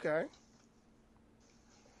 Oh, okay.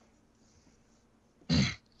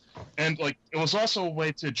 And like it was also a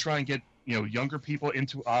way to try and get younger people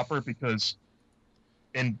into opera because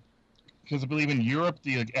I believe in Europe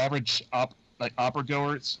the average opera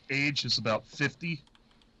goer's age is about 50,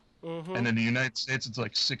 Mm-hmm. and in the United States it's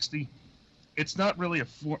like 60. It's not really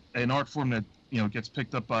an art form that gets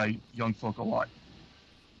picked up by young folk a lot.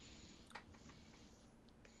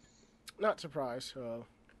 Not surprised.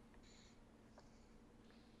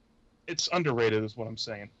 It's underrated, is what I'm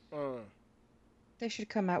saying. They should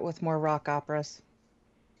come out with more rock operas.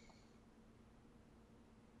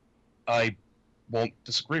 I won't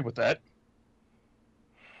disagree with that.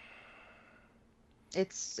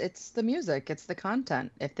 It's the music, it's the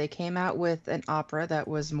content. If they came out with an opera that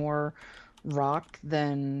was more rock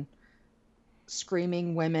than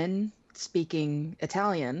screaming women speaking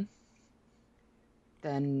Italian,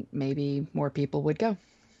 then maybe more people would go.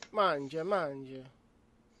 Manja.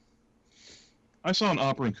 I saw an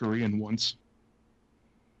opera in Korean once.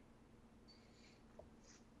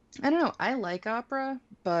 I don't know. I like opera,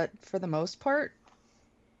 but for the most part,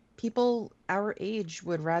 people our age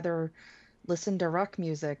would rather listen to rock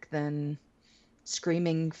music than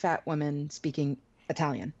screaming fat women speaking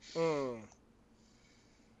Italian.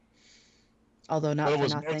 Although not for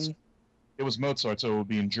nothing. It was Mozart, so it would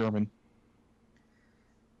be in German.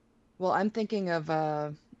 Well, I'm thinking of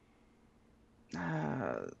there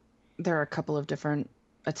are a couple of different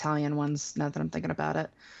Italian ones now that I'm thinking about it.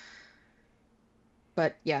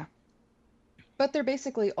 But yeah. But they're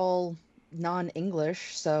basically all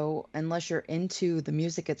non-English, so unless you're into the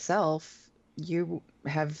music itself, you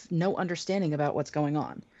have no understanding about what's going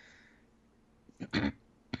on.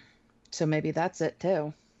 So maybe that's it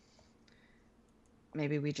too.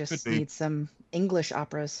 Maybe we just need some English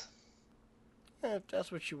operas. If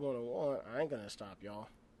that's what you want, I ain't gonna stop y'all.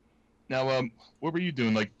 Now, what were you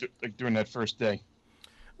doing like during that first day?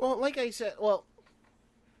 Well, like I said,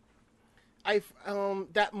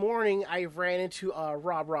 that morning I ran into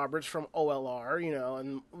Rob Roberts from OLR,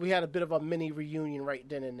 and we had a bit of a mini reunion right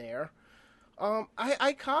then and there.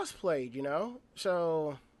 I cosplayed,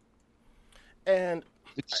 so, and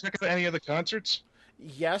did you check out any other concerts?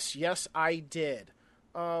 Yes, I did.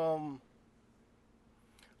 I'll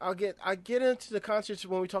get into the concerts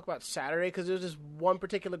when we talk about Saturday, because there's this one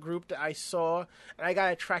particular group that I saw, and I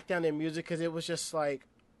gotta track down their music because it was just like,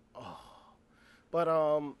 oh. But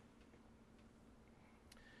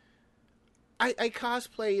I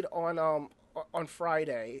cosplayed on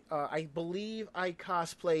Friday. I believe I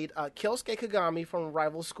cosplayed Kyosuke Kagami from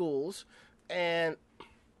Rival Schools, and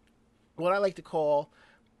what I like to call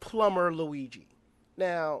Plumber Luigi.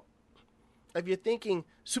 Now, if you're thinking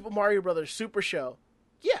Super Mario Brothers Super Show,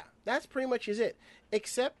 yeah, that's pretty much is it.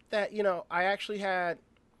 Except that, I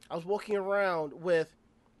was walking around with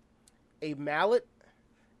a mallet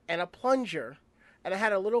and a plunger, and I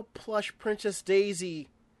had a little plush Princess Daisy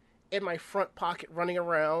in my front pocket running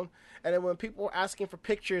around. And then when people were asking for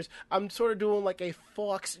pictures, I'm sort of doing like a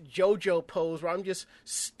Fox JoJo pose where I'm just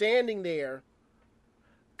standing there,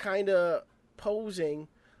 kind of posing,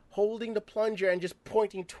 holding the plunger and just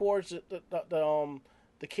pointing towards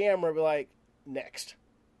the camera, like, next.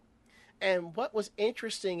 And what was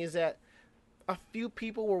interesting is that a few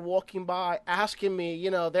people were walking by asking me,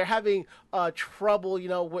 they're having trouble,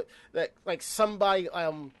 with that, like somebody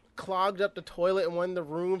clogged up the toilet in one of the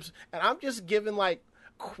rooms, and I'm just giving like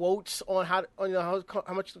quotes on how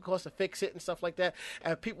much it costs to fix it and stuff like that.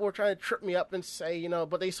 And people were trying to trip me up and say,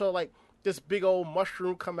 but they saw like this big old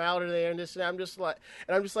mushroom come out of there and this, and I'm just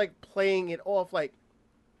like playing it off like,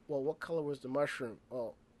 well, what color was the mushroom?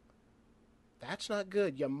 Oh, that's not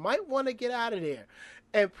good. You might want to get out of there.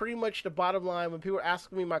 And pretty much the bottom line, when people are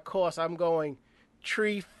asking me my cost, I'm going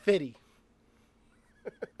tree fitty.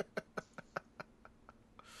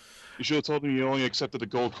 You should have told me you only accepted the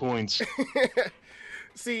gold coins.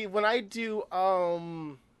 See, when I do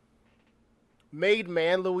Made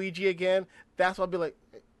Man Luigi again, that's what I'll be like,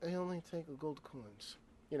 They only take gold coins,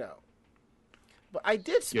 you know. But I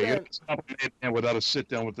did spend. Yeah, you're stopping it without a sit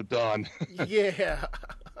down with the Don. Yeah.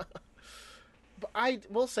 But I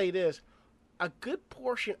will say this: a good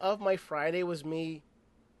portion of my Friday was me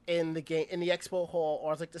in the expo hall,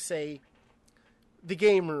 or I'd like to say, the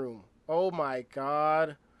game room. Oh my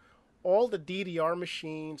God! All the DDR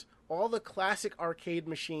machines, all the classic arcade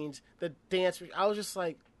machines, the dance. I was just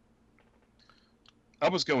like, I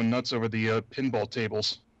was going nuts over the pinball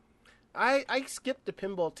tables. I skipped the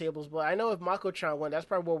pinball tables, but I know if Mako-chan went, that's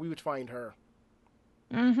probably where we would find her.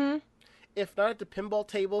 Mm-hmm. If not at the pinball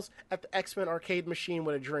tables, at the X-Men arcade machine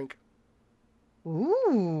with a drink.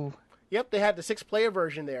 Ooh. Yep, they had the 6-player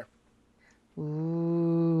version there.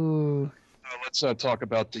 Ooh. Let's talk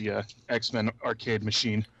about the X-Men arcade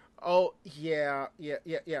machine. Oh, yeah.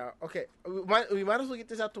 Okay, we might as well get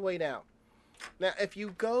this out the way now. Now, if you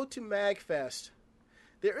go to MagFest,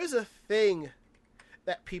 there is a thing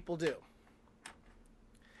that people do.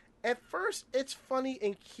 At first, it's funny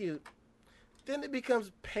and cute. Then it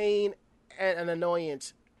becomes pain and an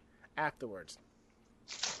annoyance afterwards.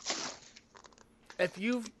 If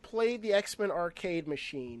you've played the X-Men arcade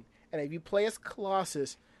machine, and if you play as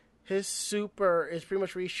Colossus, his super is pretty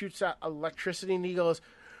much where he shoots out electricity and he goes,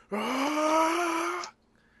 "Ah!"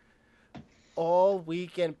 All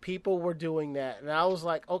weekend people were doing that. And I was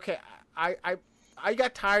like, okay, I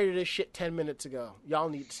got tired of this shit 10 minutes ago. Y'all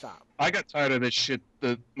need to stop. I got tired of this shit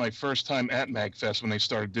my first time at MagFest when they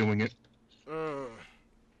started doing it.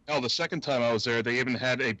 Hell, the second time I was there, they even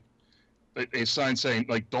had a sign saying,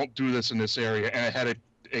 like, don't do this in this area. And it had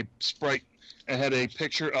a sprite, it had a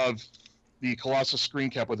picture of the Colossus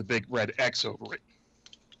screen cap with a big red X over it.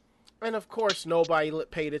 And of course, nobody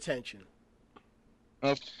paid attention.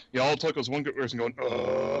 Yeah, all it took was one good person going,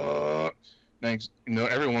 thanks. You know,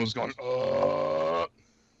 everyone was going,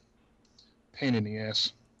 pain in the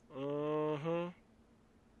ass. Mm-hmm.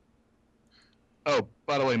 Oh,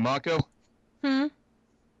 by the way, Mako? Hmm?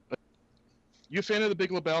 You a fan of The Big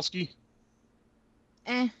Lebowski?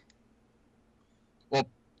 Well,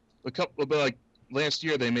 last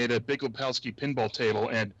year they made a Big Lebowski pinball table,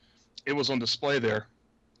 and it was on display there.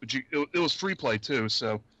 But it was free play, too,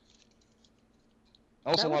 so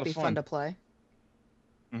that was That a lot would be of fun to play.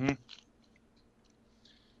 Mm-hmm.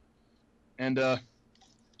 And,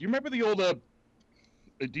 you remember the old,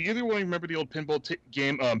 do either one remember the old pinball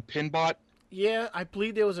game, Pinbot? Yeah, I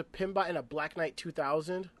believe there was a Pinbot in a Black Knight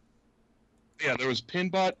 2000. Yeah, there was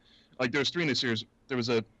Pinbot. Like, there's 3 in the series. There was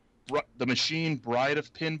the machine Bride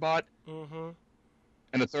of Pinbot, and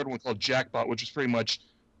the third one called Jackbot, which is pretty much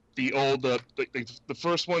the old, the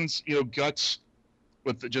first one's, you know, Guts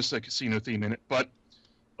with just a casino theme in it. But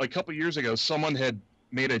like a couple years ago, someone had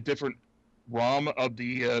made a different ROM of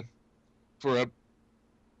the for a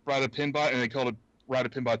Bride of Pinbot, and they called it Bride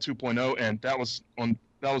of Pinbot 2.0, and that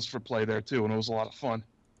was for play there too, and it was a lot of fun.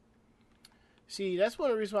 See, that's one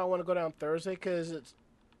of the reasons why I want to go down Thursday, because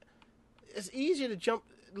it's easier to jump.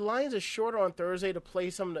 The lines are shorter on Thursday to play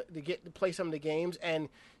some of the games, and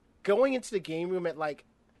going into the game room at like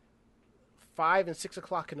 5 and 6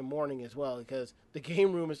 o'clock in the morning as well, because the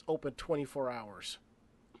game room is open 24 hours.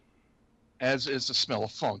 As is the smell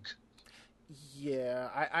of funk. Yeah,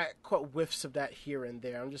 I caught whiffs of that here and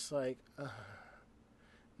there. I'm just like,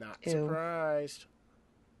 not Ew. surprised.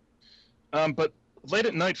 But late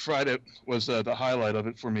at night Friday was the highlight of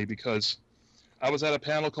it for me, because I was at a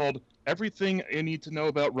panel called Everything You Need to Know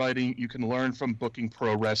About Writing You Can Learn from Booking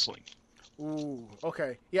Pro Wrestling. Ooh,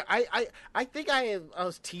 okay. Yeah, I think I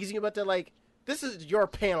was teasing about that, like, this is your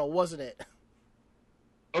panel, wasn't it?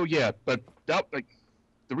 Oh, yeah, but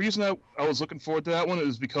the reason I was looking forward to that one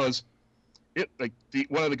is because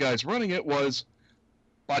one of the guys running it was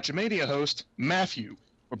Botchamania host Matthew,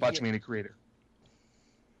 or Botchamania creator.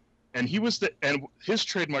 And and his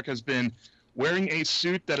trademark has been wearing a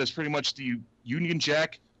suit that is pretty much the Union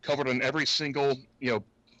Jack covered on every single, you know,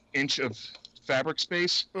 inch of fabric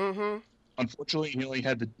space. Mm-hmm. Unfortunately, he only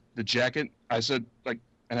had the jacket. I said, and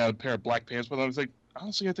had a pair of black pants with him. I was like,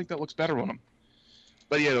 honestly, I think that looks better on him.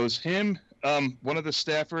 But yeah, it was him, one of the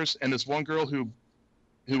staffers, and this one girl who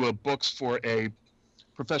books for a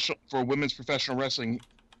women's professional wrestling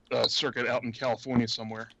circuit out in California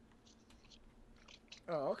somewhere.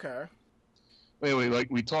 Oh, okay. Anyway, like,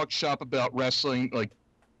 we talked shop about wrestling, like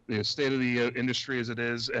the state of the industry as it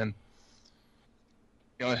is, and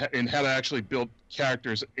you know, and how to actually build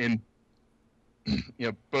characters in, you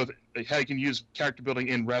know, both how you can use character building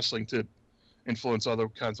in wrestling to influence other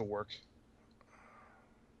kinds of work.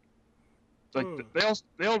 Like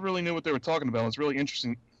they all really knew what they were talking about. It's really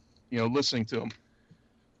interesting, you know, listening to them.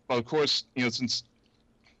 But of course, you know, since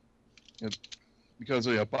you know, because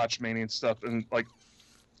of Botchmania and stuff, and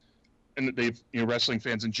they've wrestling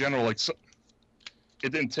fans in general, it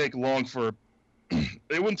didn't take long for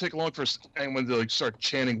it wouldn't take long for anyone to start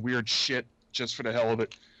chanting weird shit just for the hell of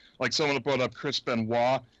it. Like someone brought up Chris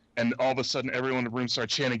Benoit, and all of a sudden everyone in the room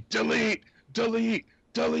started chanting delete, delete,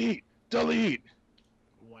 delete, delete.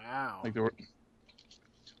 Wow. Like they were.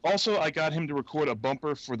 Also, I got him to record a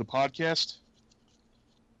bumper for the podcast,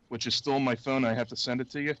 which is still on my phone. I have to send it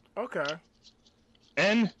to you. Okay.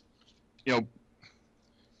 And, well,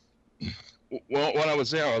 when I was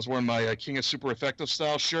there, I was wearing my King of Super Effective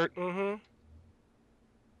style shirt,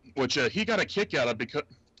 which he got a kick out of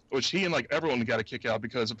which he and everyone got a kick out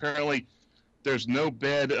because apparently there's no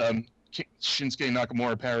bad Shinsuke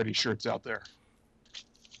Nakamura parody shirts out there.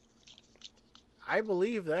 I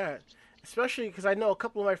believe that. Especially because I know a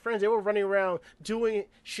couple of my friends, they were running around doing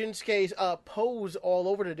Shinsuke's pose all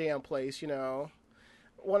over the damn place,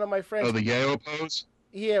 One of my friends... Oh, the Yayo pose?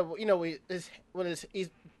 Yeah, he's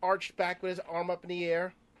arched back with his arm up in the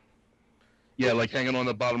air. Yeah, hanging on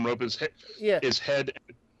the bottom rope, his head...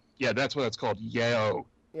 Yeah, that's what it's called, Yayo.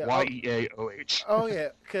 Yeah, Y-E-A-O-H. Oh, yeah,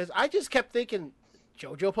 because I just kept thinking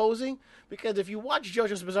JoJo posing, because if you watch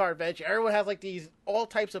JoJo's Bizarre Adventure, everyone has, these all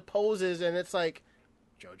types of poses, and it's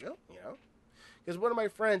JoJo, Because one of my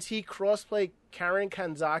friends, he cross-played Karen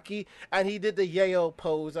Kanzaki, and he did the Yayo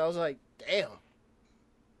pose. I was like, damn.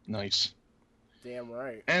 Nice. Damn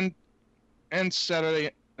right. And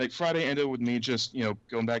Friday ended with me just,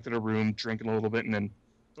 going back to the room, drinking a little bit, and then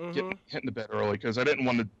hitting the bed early, because I didn't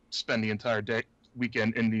want to spend the entire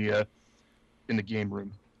weekend in the game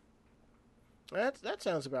room. That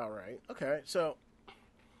sounds about right. Okay, so...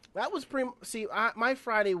 That was my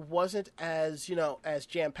Friday wasn't as, as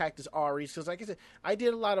jam-packed as Ari's, because like I said, I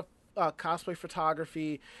did a lot of cosplay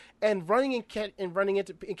photography and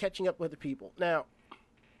catching up with the people. Now,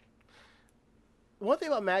 one thing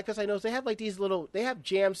about MagFest I know is they have they have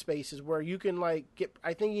jam spaces where you can I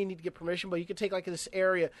think you need to get permission, but you can take this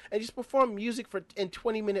area and just perform music in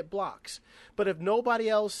 20-minute blocks. But if nobody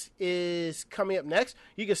else is coming up next,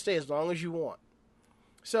 you can stay as long as you want.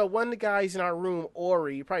 So one of the guys in our room,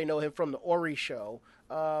 Ori, you probably know him from the Ori show,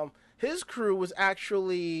 his crew was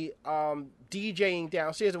actually DJing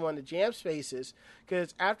downstairs in one of the jam spaces,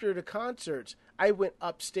 because after the concerts, I went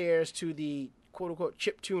upstairs to the quote-unquote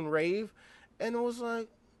chiptune rave, and it was like,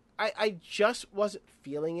 I just wasn't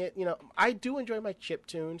feeling it. I do enjoy my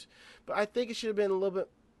chiptunes, but I think it should have been a little bit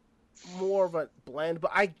more of a blend.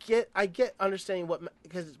 But I get understanding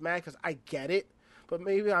because it's mad, because I get it, but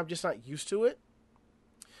maybe I'm just not used to it.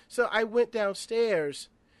 So I went downstairs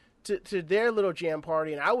to their little jam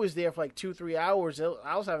party, and I was there for 2-3 hours.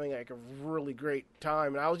 I was having a really great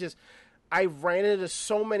time, and I ran into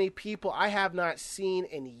so many people I have not seen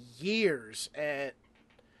in years, and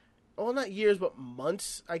not years, but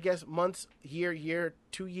months. I guess months, year,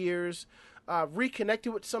 2 years.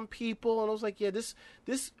 Reconnected with some people, and I was like, yeah, this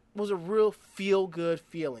was a real feel good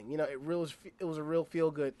feeling. It was a real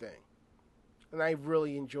feel good thing, and I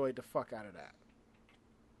really enjoyed the fuck out of that.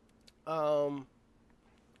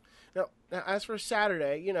 Now, as for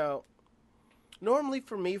Saturday, normally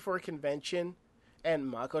for me for a convention, and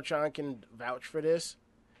Mako-chan can vouch for this,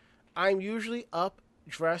 I'm usually up,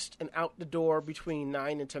 dressed, and out the door between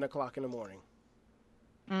 9 and 10 o'clock in the morning.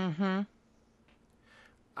 Mm-hmm.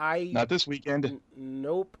 Not this weekend.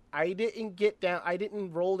 Nope. I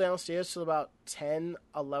didn't roll downstairs till about 10,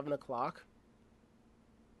 11 o'clock.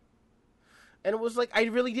 And it was I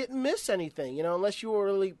really didn't miss anything, unless you were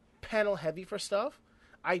really panel heavy for stuff.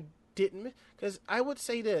 I didn't, because I would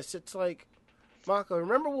say this, it's Mako,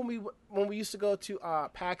 remember when we used to go to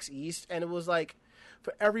PAX East, and it was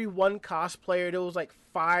for every one cosplayer there was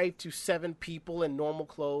 5 to 7 people in normal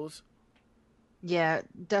clothes? Yeah,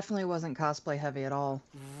 definitely wasn't cosplay heavy at all.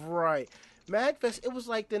 Right. MagFest, it was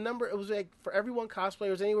the number, it was for every one cosplayer,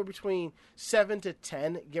 it was anywhere between 7 to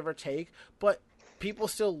 10, give or take, but people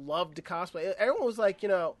still loved the cosplay. Everyone was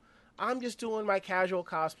I'm just doing my casual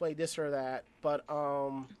cosplay, this or that, but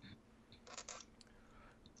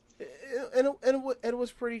it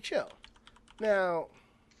was pretty chill. Now,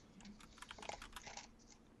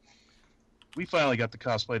 we finally got the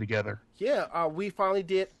cosplay together. Yeah, we finally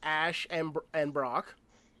did Ash and Brock.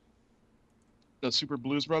 The Super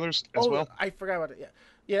Blues Brothers as well. I forgot about it.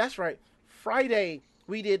 Yeah, that's right. Friday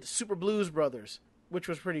we did Super Blues Brothers, which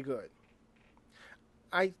was pretty good.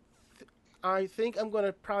 I think I'm going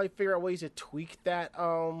to probably figure out ways to tweak that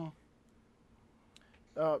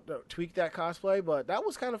cosplay, but that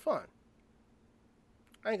was kind of fun.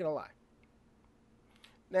 I ain't going to lie.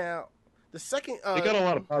 Now, the second... they got a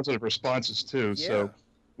lot of positive responses, too, yeah. so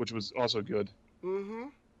which was also good. Mm-hmm.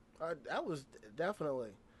 That was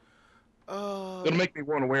definitely. It'll make me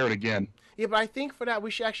want to wear it again. Yeah, but I think for that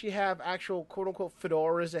we should actually have actual quote unquote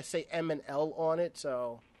fedoras that say M and L on it.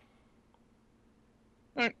 So.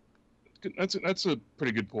 All right. That's a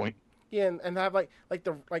pretty good point. Yeah, and have like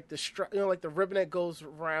the like the ribbon that goes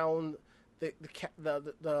around the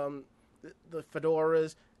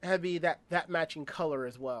fedoras. Have be that matching color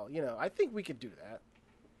as well. I think we could do that.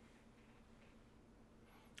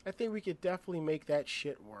 I think we could definitely make that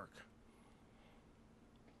shit work.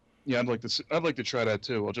 Yeah, I'd like to try that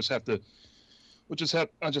too. I'll just have to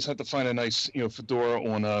find a nice fedora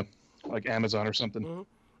on like Amazon or something. Mm-hmm.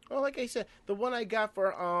 Well, like I said, the one I got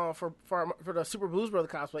for the Super Blues Brother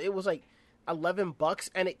cosplay, it was like $11,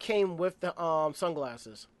 and it came with the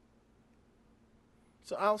sunglasses.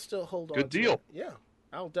 So I'll still hold on. Good deal. To yeah,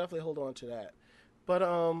 I'll definitely hold on to that. But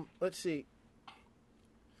let's see.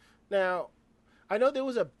 Now, I know there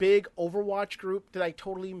was a big Overwatch group that I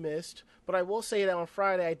totally missed, but I will say that on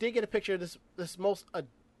Friday I did get a picture of this most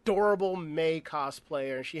adorable Mei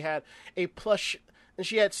cosplayer, and she had a plush. And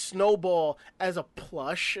she had Snowball as a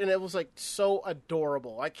plush, and it was like so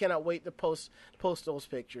adorable. I cannot wait to post those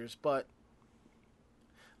pictures. But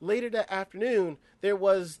later that afternoon, there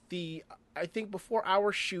was I think before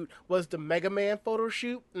our shoot was the Mega Man photo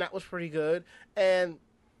shoot, and that was pretty good. And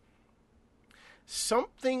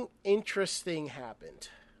something interesting happened,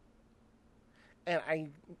 and I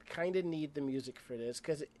kind of need the music for this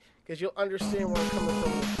because you'll understand where I'm coming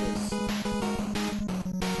from with this.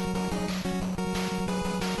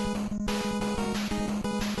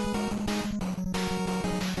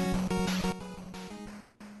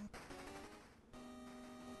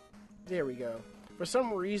 There we go. For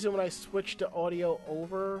some reason, when I switched the audio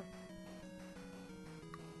over...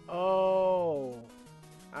 Oh.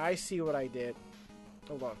 I see what I did.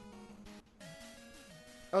 Hold on.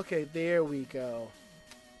 Okay, there we go.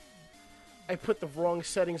 I put the wrong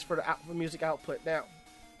settings for the music output.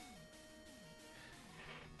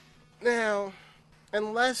 Now,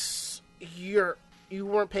 unless you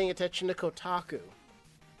weren't paying attention to Kotaku,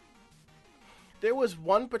 there was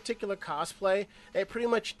one particular cosplay that pretty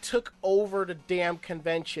much took over the damn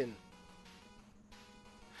convention.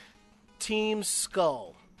 Team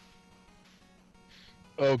Skull.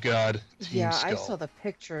 Oh, God. Team Skull. I saw the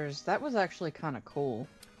pictures. That was actually kind of cool.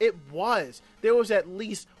 It was. There was at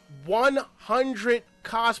least 100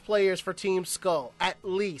 cosplayers for Team Skull. At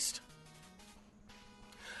least.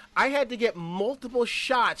 I had to get multiple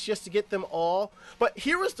shots just to get them all. But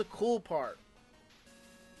here was the cool part.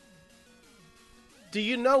 Do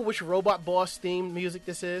you know which Robot Boss theme music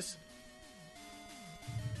this is?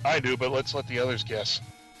 I do, but let's let the others guess.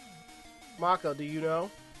 Mako, do you know?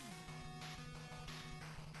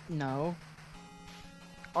 No.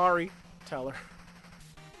 Ari, tell her.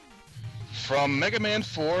 From Mega Man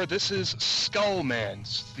 4, this is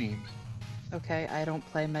Skullman's theme. Okay, I don't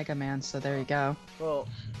play Mega Man, so there you go. Well,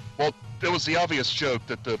 there was the obvious joke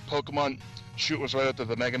that the Pokemon shoot was right after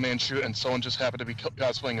the Mega Man shoot, and someone just happened to be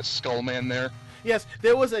cosplaying a Skullman there. yes,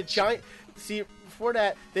 there was a giant... See, before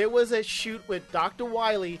that, there was a shoot with Dr.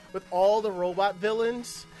 Wily with all the robot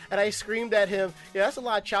villains, and I screamed at him, yeah, that's a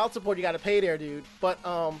lot of child support you gotta pay there, dude. But,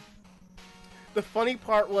 the funny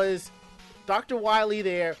part was Dr. Wily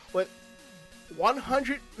there with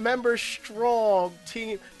 100 members strong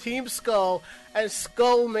Team Skull and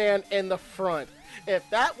Skullman in the front. If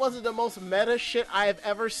that wasn't the most meta shit I have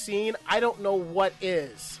ever seen, I don't know what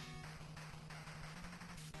is.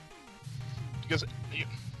 Because,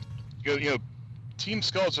 Team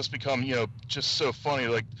Skull's just become, just so funny.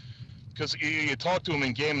 Like, because you talk to them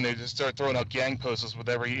in game and they just start throwing out gang poses with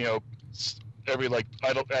every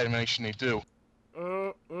idle animation they do.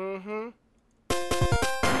 Mm-hmm.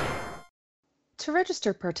 To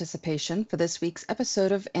register participation for this week's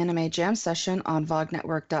episode of Anime Jam Session on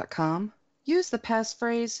VogNetwork.com, use the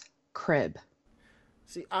passphrase crib.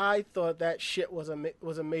 See, I thought that shit was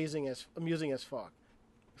amusing as fuck.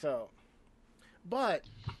 So, but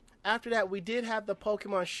after that, we did have the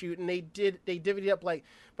Pokemon shoot, and they divvied it up like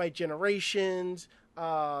by generations,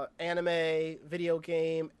 anime, video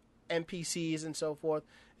game, NPCs, and so forth.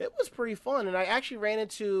 It was pretty fun, and I actually ran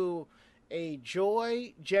into a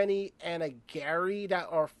Joy, Jenny, and a Gary that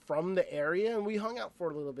are from the area, and we hung out for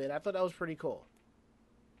a little bit. I thought that was pretty cool.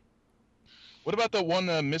 What about the one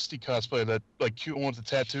Misty cosplay, that like cute one with the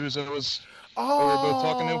tattoos that was we were both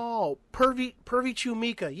talking to? Oh, Pervy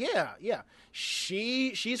Chumika. Yeah.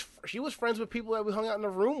 She was friends with people that we hung out in the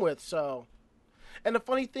room with, so. And the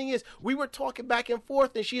funny thing is, we were talking back and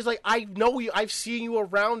forth, and she's like, I know you, I've seen you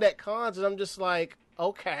around at cons, and I'm just like,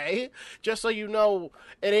 okay, just so you know,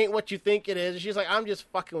 it ain't what you think it is. And she's like, I'm just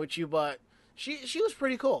fucking with you, but She was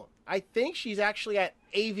pretty cool. I think she's actually at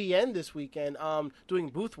AVN this weekend, doing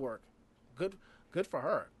booth work. Good for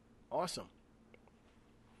her. Awesome.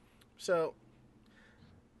 So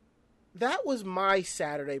that was my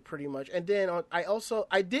Saturday pretty much. And then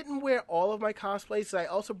I didn't wear all of my cosplays. So I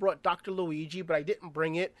also brought Dr. Luigi, but I didn't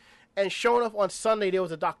bring it. And showing up on Sunday there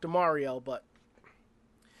was a Dr. Mario, but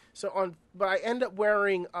I ended up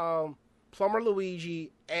wearing Plumber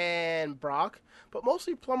Luigi and Brock, but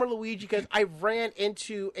mostly Plumber Luigi because I ran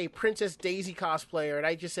into a Princess Daisy cosplayer and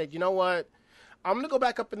I just said, you know what? I'm going to go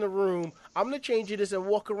back up in the room. I'm going to change this and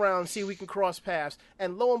walk around and see if we can cross paths.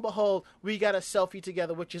 And lo and behold, we got a selfie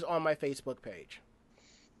together, which is on my Facebook page.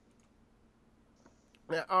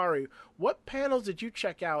 Now, Ari, what panels did you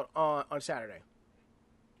check out on Saturday?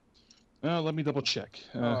 Let me double check.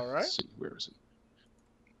 All right. Let's see, where is it?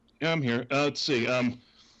 Yeah, I'm here. Let's see.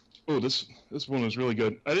 This one was really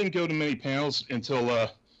good. I didn't go to many panels until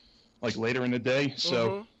like later in the day. So,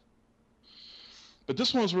 Mm-hmm. But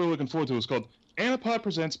this one I was really looking forward to. It was called Anipod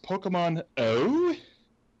Presents Pokemon O.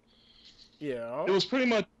 Yeah. It was pretty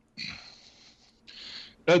much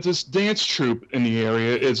this dance troupe in the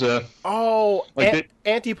area is a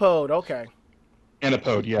Antipode. Okay.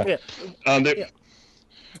 Anipode. Yeah. Yeah.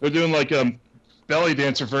 They're doing like belly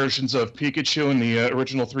dancer versions of Pikachu and the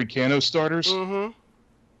original 3 Kanto starters. Mm-hmm.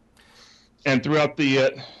 And throughout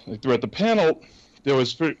the panel, there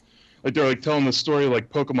was they're like telling the story like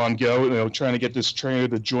Pokemon Go, trying to get this trainer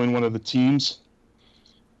to join one of the teams.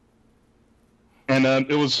 And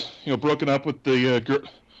it was broken up with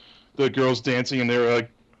the girls dancing in their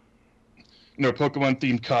Pokemon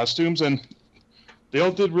themed costumes, and they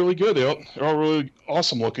all did really good. They're all really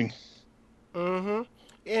awesome looking. Mm-hmm.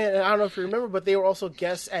 And I don't know if you remember, but they were also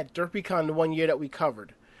guests at DerpyCon the one year that we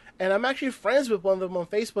covered. And I'm actually friends with one of them on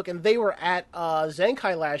Facebook, and they were at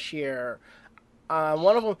Zenkai last year.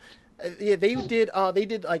 One of them, they did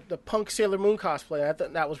like the Punk Sailor Moon cosplay. I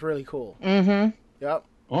thought that was really cool. Mm-hmm. Yep.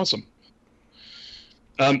 Awesome.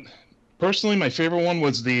 Personally, my favorite one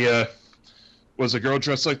was a girl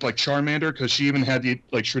dressed like Charmander, because she even had the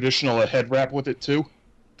like traditional head wrap with it too.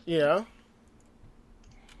 Yeah.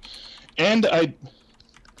 And I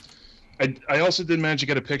also did manage to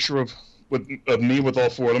get a picture of me with all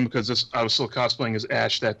 4 of them, because I was still cosplaying as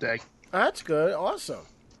Ash that day. That's good. Awesome.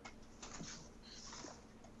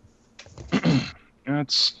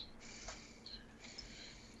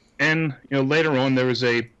 And later on there was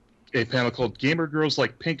a panel called Gamer Girls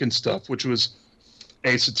Like Pink and Stuff, which was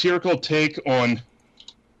a satirical take on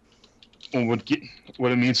what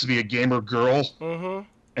it means to be a gamer girl. Mm-hmm.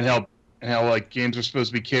 And how like games are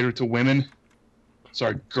supposed to be catered to women.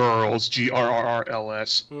 Sorry, girls,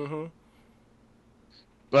 GRRRLS. Mm-hmm.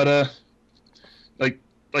 But like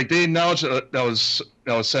they acknowledged that was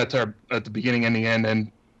satire at the beginning and the end, and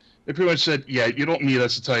they pretty much said, yeah, you don't need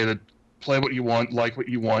us to tell you to play what you want, like what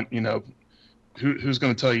you want. Who's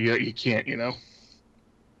going to tell you that you can't? Yeah,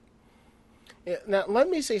 now, let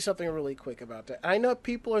me say something really quick about that. I know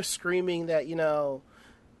people are screaming that,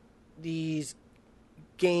 these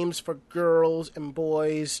games for girls and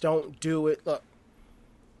boys don't do it. Look,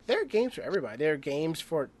 there are games for everybody. There are games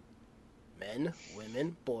for men,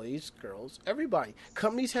 women, boys, girls, everybody.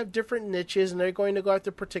 Companies have different niches, and they're going to go after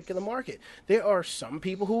a particular market. There are some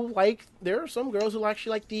people there are some girls who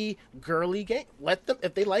actually like the girly game.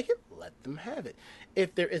 If they like it, let them have it.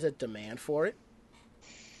 If there is a demand for it,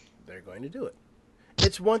 they're going to do it.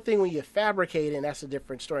 It's one thing when you fabricate, and that's a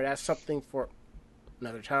different story. That's something for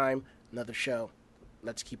another time, another show.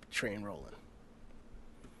 Let's keep the train rolling.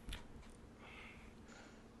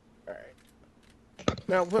 All right.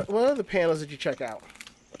 Now, what other panels did you check out?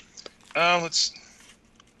 That was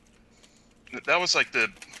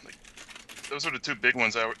those are the 2 big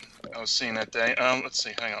ones I was seeing that day. Let's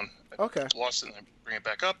see, hang on. Okay. I lost it and I bring it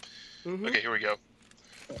back up. Mm-hmm. Okay, here we go.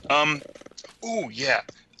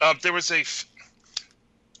 There was this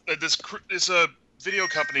video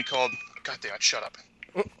company called, God damn it, shut up.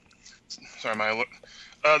 Sorry,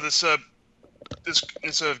 this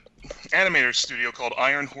animator studio called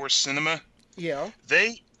Iron Horse Cinema. Yeah.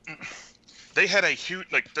 They had a huge,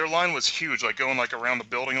 their line was huge, going around the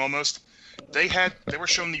building almost. They were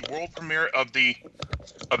showing the world premiere of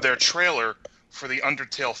their trailer for the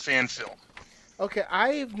Undertale fan film. Okay,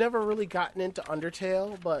 I've never really gotten into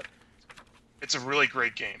Undertale, but it's a really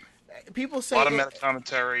great game. People say a lot of meta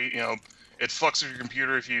commentary. It fucks with your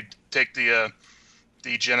computer if you take the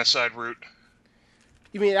genocide route.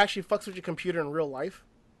 You mean it actually fucks with your computer in real life?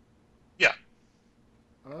 Yeah.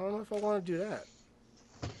 I don't know if I want to do that.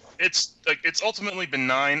 It's ultimately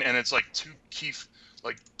benign, and it's two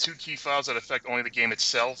key files that affect only the game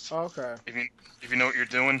itself. Okay. If you know what you're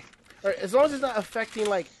doing. All right, as long as it's not affecting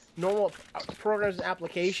like normal programs and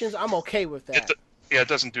applications, I'm okay with that. It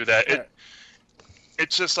doesn't do that. All right.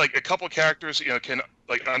 It's just like a couple characters, can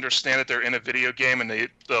like understand that they're in a video game, and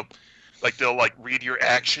they'll read your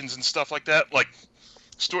actions and stuff like that. Like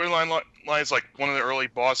storyline lines, like one of the early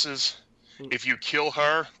bosses. If you kill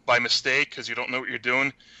her by mistake because you don't know what you're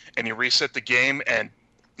doing, and you reset the game and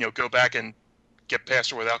go back and get past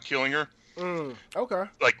her without killing her, Okay.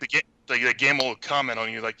 like the game will comment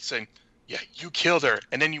on you, like saying, "Yeah, you killed her,"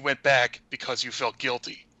 and then you went back because you felt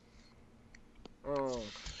guilty.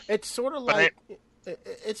 It's sort of like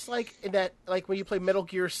it's like in that, like when you play Metal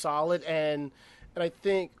Gear Solid, and I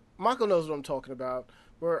think Mako knows what I'm talking about,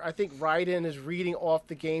 where I think Raiden is reading off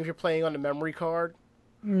the games you're playing on the memory card.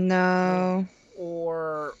 No.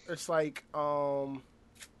 Or it's like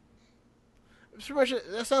it's pretty much,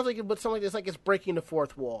 that sounds like it, but something like this, like it's breaking the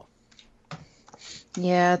fourth wall.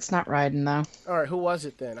 Yeah, it's not Raiden though. All right, who was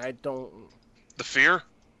it then? I don't. The Fear?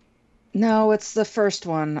 No, it's the first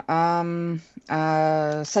one.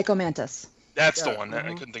 Psycho Mantis. That's the one.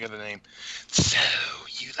 I couldn't think of the name. So,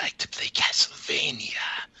 you like to play Castlevania?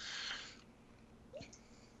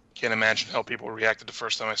 Can't imagine how people reacted the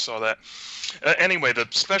first time I saw that. Anyway, the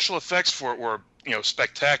special effects for it were,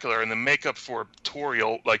 spectacular, and the makeup for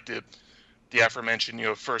Toriel, like the aforementioned,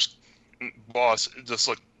 first boss, just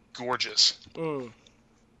looked gorgeous.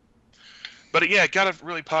 But yeah, it got a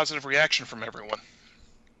really positive reaction from everyone.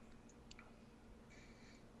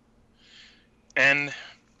 And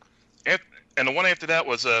the one after that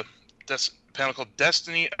was a panel called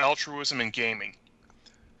Destiny, Altruism, and Gaming.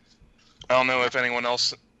 I don't know if anyone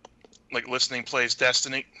else listening plays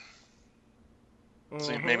Destiny.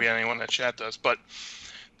 So maybe anyone in the chat does, but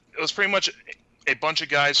it was pretty much a bunch of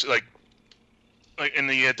guys like in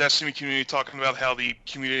the Destiny community talking about how the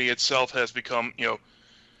community itself has become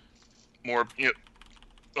more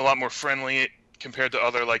a lot more friendly compared to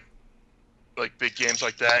other like big games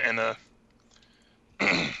like that, and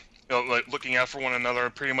looking out for one another,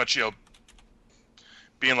 and pretty much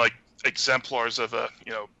being like exemplars of of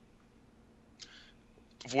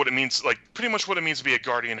what it means, pretty much what it means to be a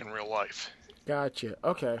guardian in real life. Gotcha.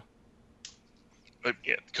 Okay.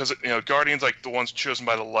 Because guardians, like the ones chosen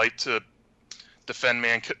by the light to defend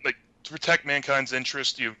to protect mankind's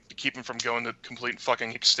interest, to keep them from going to complete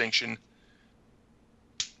fucking extinction.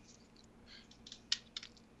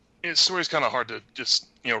 The story's kind of hard to just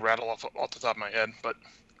rattle off the top of my head, but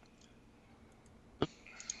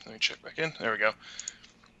let me check back in. There we go.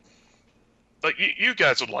 Like you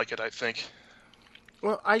guys would like it, I think.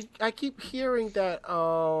 Well, I keep hearing that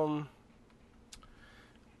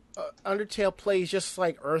Undertale plays just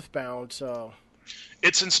like Earthbound, so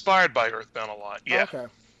it's inspired by Earthbound a lot. Yeah. Okay.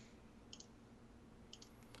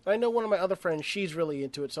 I know one of my other friends, she's really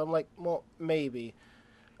into it, so I'm like, well, maybe.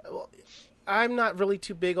 Well, I'm not really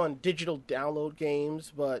too big on digital download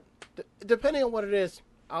games, but depending on what it is,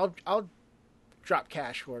 I'll drop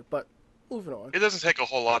cash for it. But moving on. It doesn't take a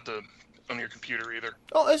whole lot on your computer either.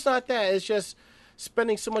 Oh, it's not that. It's just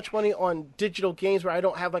spending so much money on digital games where I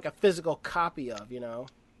don't have like a physical copy of, Yeah,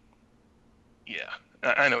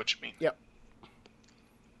 I know what you mean. Yep.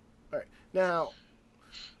 All right, now.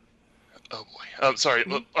 Oh boy. Oh, sorry.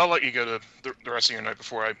 I'll let you go to the rest of your night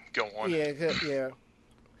before I go on. Yeah.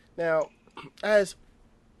 Now, as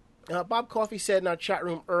Bob Coffey said in our chat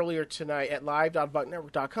room earlier tonight at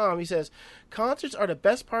live.bucknetwork.com, he says, concerts are the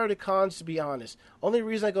best part of the cons, to be honest. Only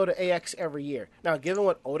reason I go to AX every year. Now, given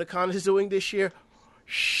what Otakon is doing this year,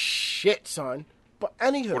 shit, son. But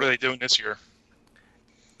anywho. What are they doing this year?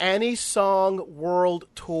 Any Song World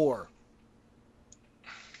Tour.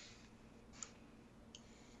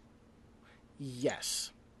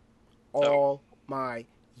 Yes. All my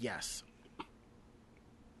yes.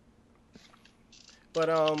 But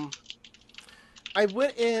I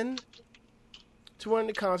went in to one of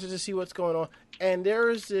the concerts to see what's going on, and there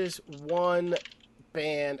is this one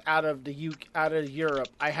band out of Europe.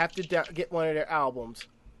 I have to get one of their albums,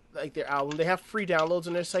 their album. They have free downloads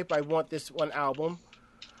on their site, but I want this one album.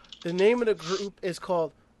 The name of the group is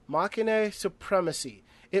called Machine Supremacy.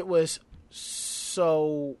 It was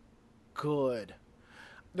so good.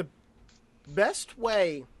 The best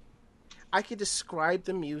way I could describe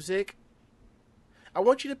the music, I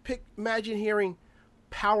want you to imagine hearing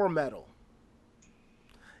power metal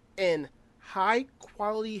in high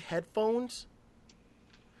quality headphones.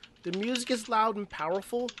 The music is loud and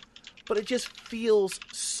powerful, but it just feels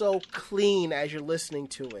so clean as you're listening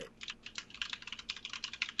to it.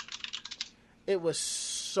 It was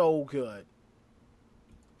so good.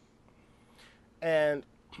 And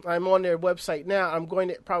I'm on their website now. I'm going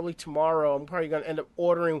to probably tomorrow. I'm probably going to end up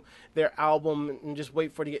ordering their album and just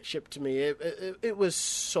wait for it to get shipped to me. It was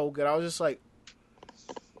so good. I was just like,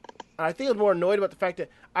 I think I was more annoyed about the fact that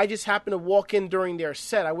I just happened to walk in during their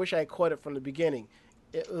set. I wish I had caught it from the beginning.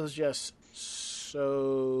 It was just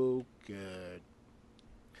so good.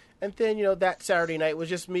 And then, that Saturday night was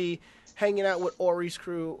just me hanging out with Ori's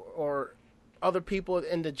crew or other people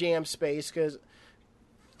in the jam space because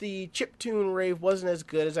the chiptune rave wasn't as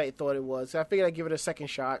good as I thought it was. I figured I'd give it a second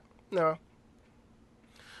shot. No.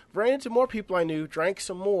 Ran into more people I knew, drank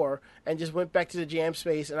some more, and just went back to the jam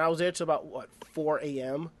space. And I was there till about, 4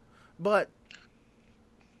 a.m.? But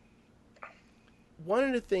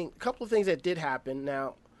a couple of things that did happen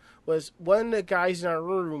now was one of the guys in our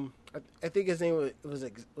room, I think his name was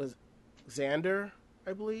Xander,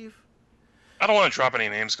 I believe. I don't want to drop any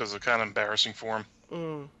names because they're kind of embarrassing for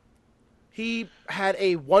him. He had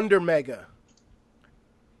a Wonder Mega,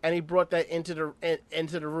 and he brought that into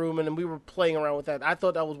the room, and then we were playing around with that. I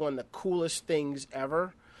thought that was one of the coolest things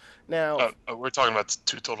ever. Now, we're talking about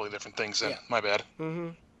two totally different things then. Yeah. My bad.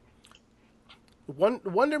 Mm-hmm.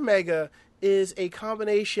 Wonder Mega is a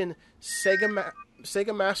combination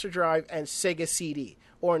Sega Master Drive and Sega CD,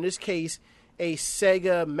 or in this case, a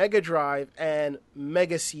Sega Mega Drive and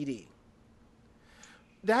Mega CD.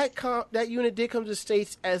 That unit did come to the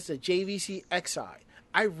States as the JVC XI.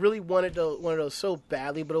 I really wanted one of those so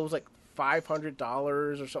badly, but it was like $500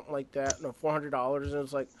 or something like that. No, $400, and it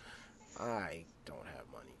was like, I don't have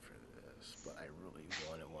money for this, but I really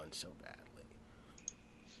wanted one so badly.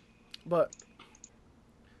 But,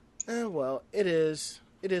 well, it is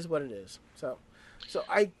what it is. So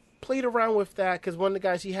I played around with that because one of the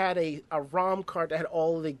guys, he had a ROM card that had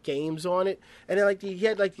all of the games on it, and then he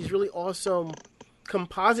had these really awesome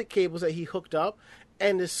composite cables that he hooked up,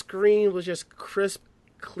 and the screen was just crisp,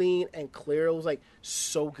 clean, and clear. It was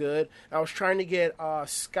so good. I was trying to get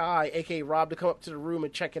Sky, aka Rob, to come up to the room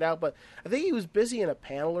and check it out, but I think he was busy in a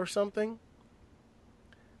panel or something.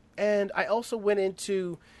 And I also went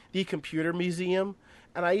into the computer museum,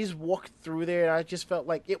 and I just walked through there, and I just felt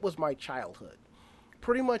like it was my childhood.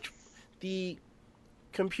 Pretty much, the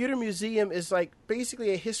computer museum is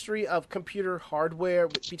basically a history of computer hardware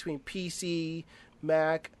between PC,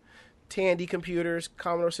 Mac, Tandy computers,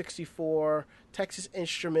 Commodore 64, Texas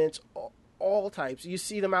Instruments, all types. You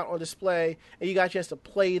see them out on display, and you got a chance to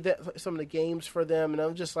play some of the games for them, and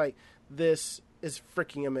I'm just like, this is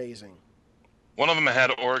freaking amazing. One of them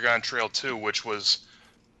had Oregon Trail 2, which was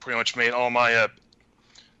pretty much made all my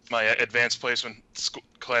my advanced placement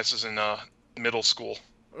classes in middle school.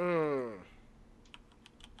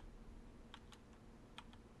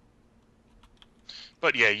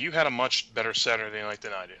 But yeah, you had a much better Saturday night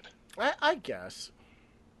than I did. I guess.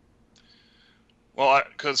 Well,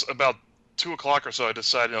 because about 2 o'clock or so, I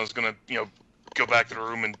decided I was going to, go back to the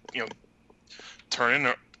room and, turn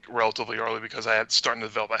in relatively early because I had starting to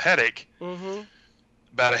develop a headache. Mm-hmm.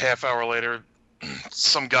 About a half hour later,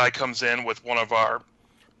 some guy comes in with one of our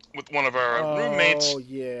roommates. Oh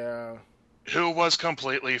yeah. Who was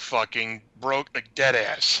completely fucking broke, dead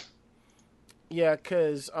ass. Yeah,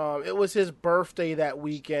 because it was his birthday that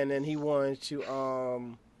weekend, and he wanted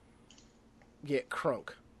to get crunk.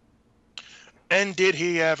 And did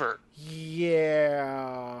he ever?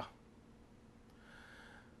 Yeah.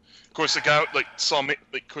 Of course, the guy saw me.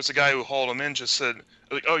 Of course, the guy who hauled him in just said,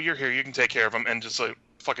 "Oh, you're here. You can take care of him," and just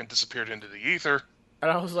fucking disappeared into the ether. And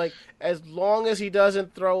I was like, as long as he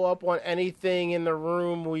doesn't throw up on anything in the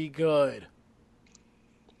room, we good.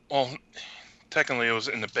 Well, technically, it was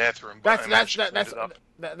in the bathroom. But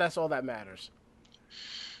That's all that matters.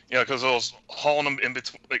 Yeah, because I was hauling him in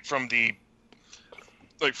between, from the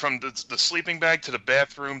sleeping bag to the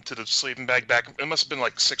bathroom to the sleeping bag back. It must have been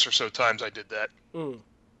 6 or so times I did that.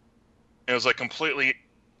 It was completely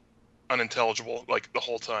unintelligible the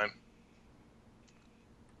whole time.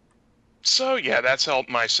 So yeah, that's how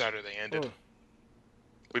my Saturday ended.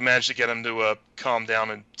 We managed to get him to calm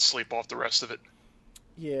down and sleep off the rest of it.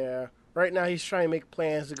 Yeah. Right now he's trying to make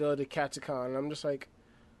plans to go to Katsucon, and I'm just like,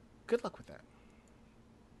 good luck with that.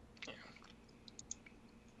 Yeah.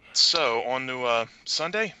 So, on to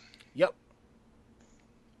Sunday? Yep.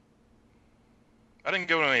 I didn't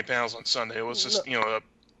go to any panels on Sunday. It was just, a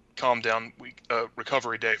calm down week,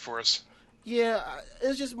 recovery day for us. Yeah, it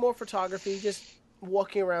was just more photography, just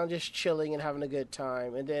walking around, just chilling and having a good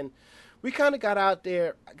time. And then we kind of got out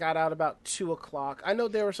about 2 o'clock. I know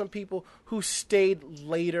there were some people who stayed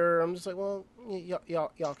later. I'm just like, well,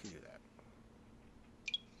 y'all can do that.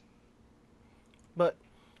 But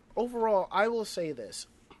overall, I will say this.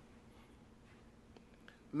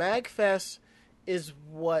 MagFest is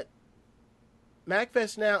what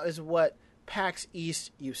MagFest now is what PAX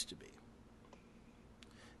East used to be.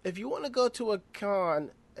 If you want to go to a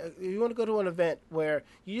con, if you want to go to an event where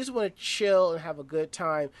you just want to chill and have a good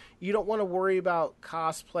time, you don't want to worry about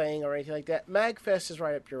cosplaying or anything like that, MagFest is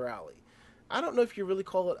right up your alley. I don't know if you really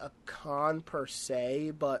call it a con per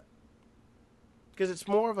se, but because it's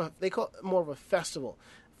more of a, they call it more of a festival.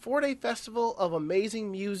 4-day festival of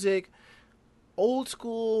amazing music, old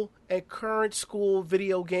school and current school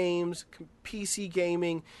video games, PC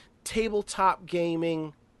gaming, tabletop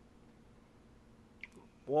gaming,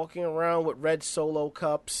 walking around with red Solo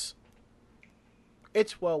cups.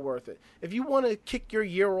 It's well worth it. If you want to kick your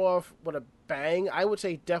year off with a bang, I would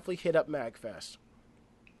say definitely hit up MagFest.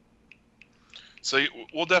 So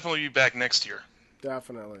we'll definitely be back next year.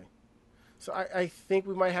 Definitely. So I think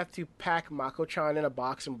we might have to pack Mako-chan in a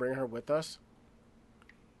box and bring her with us.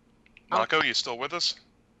 Mako, you still with us?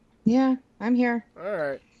 Yeah, I'm here. All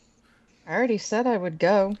right. I already said I would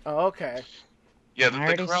go. Oh, okay. Yeah,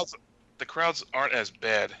 the crowds aren't as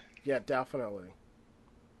bad. Yeah, definitely.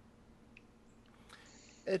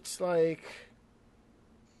 It's like...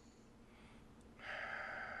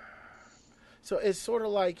 So it's sort of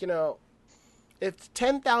like, it's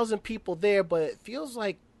 10,000 people there, but it feels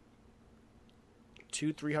like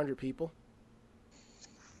 200-300 people.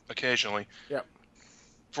 Occasionally. Yep.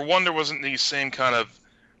 For one, there wasn't the same kind of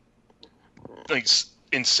like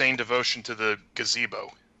insane devotion to the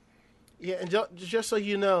gazebo. Yeah, and just so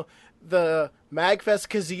you know, the MagFest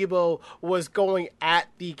gazebo was going at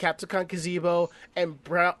the Capsicon gazebo and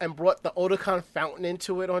brought the Otakon fountain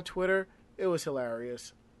into it on Twitter. It was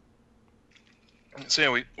hilarious.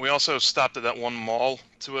 So yeah, we also stopped at that one mall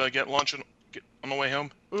to get lunch on the way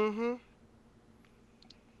home. Mm-hmm.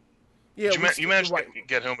 Yeah, you managed to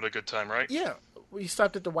get home at a good time, right? Yeah, we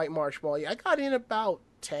stopped at the White Marsh Mall. Yeah, I got in about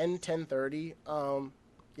 10:30.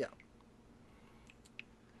 Yeah.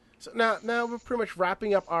 So now we're pretty much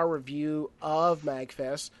wrapping up our review of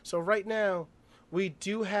MagFest. So right now, we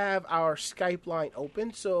do have our Skype line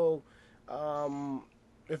open. So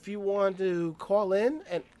if you want to call in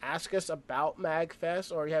and ask us about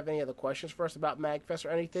MagFest, or you have any other questions for us about MagFest or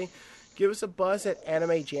anything, give us a buzz at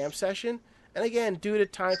Anime Jam Session. And again, due to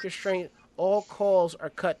time constraint, all calls are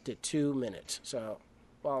cut to 2 minutes. So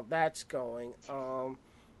while that's going,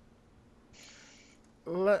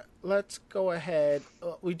 let's go ahead.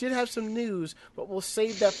 We did have some news, but we'll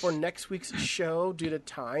save that for next week's show due to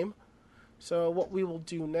time. So what we will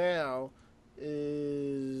do now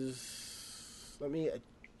is, let me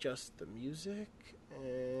adjust the music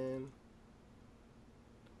and,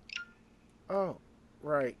 oh,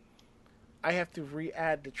 right. I have to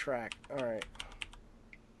re-add the track. All right.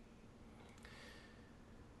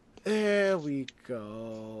 There we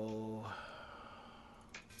go.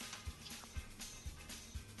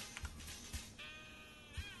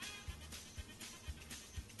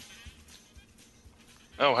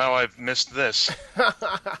 Oh, how I've missed this.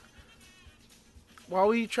 While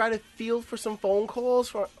we try to field for some phone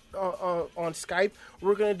calls on Skype,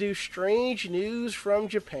 we're going to do strange news from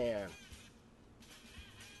Japan.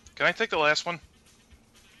 Can I take the last one?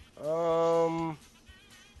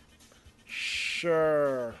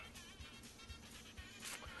 Sure.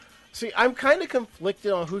 See, I'm kind of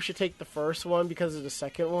conflicted on who should take the first one because of the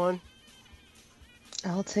second one.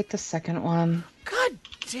 I'll take the second one. God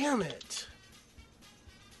damn it.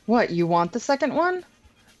 What, you want the second one?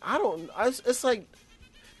 It's like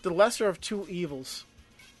the lesser of two evils.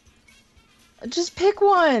 Just pick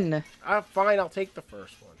one. Fine, I'll take the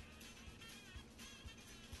first one.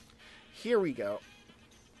 Here we go.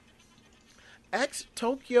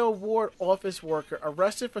 Ex-Tokyo Ward office worker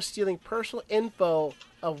arrested for stealing personal info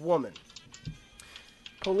of woman.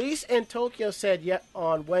 Police in Tokyo said yet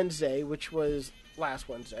on Wednesday, which was last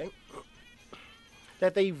Wednesday,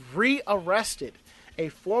 that they re-arrested a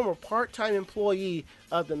former part-time employee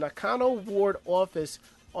of the Nakano Ward office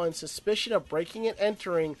on suspicion of breaking and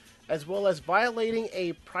entering, as well as violating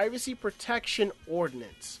a privacy protection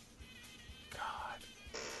ordinance.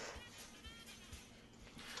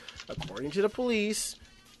 According to the police,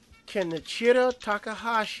 Kenichiro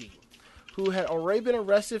Takahashi, who had already been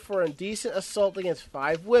arrested for indecent assault against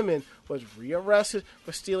 5 women, was rearrested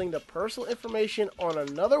for stealing the personal information on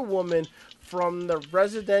another woman from the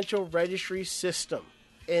residential registry system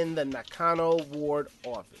in the Nakano Ward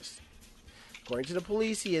office. According to the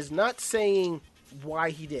police, he is not saying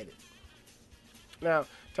why he did it. Now,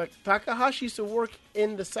 Takahashi used to work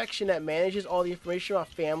in the section that manages all the information about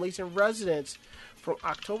families and residents from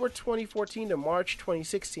October 2014 to March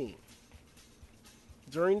 2016.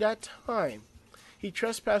 During that time, he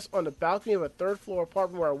trespassed on the balcony of a third-floor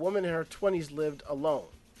apartment where a woman in her 20s lived alone.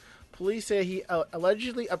 police say he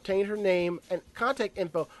allegedly obtained her name and contact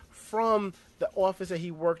info from the office that he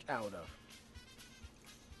worked out of.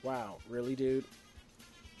 Wow, really, dude?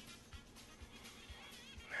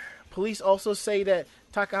 Police also say that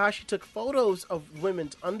Takahashi took photos of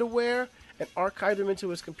women's underwear and archived them into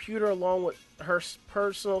his computer along with her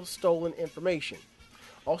personal stolen information.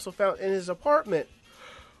 Also found in his apartment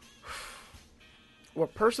were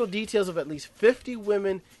personal details of at least 50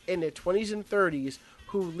 women in their 20s and 30s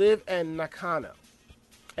who live in Nakano,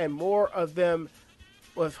 and more of them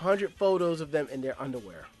with 100 photos of them in their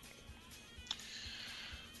underwear.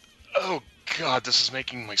 Oh, God, this is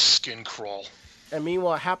making my skin crawl. And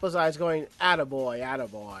meanwhile, Happo's going, attaboy,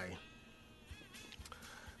 attaboy.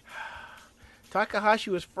 Takahashi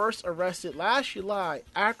was first arrested last July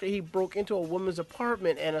after he broke into a woman's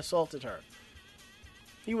apartment and assaulted her.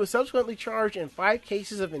 He was subsequently charged in 5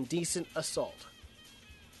 cases of indecent assault.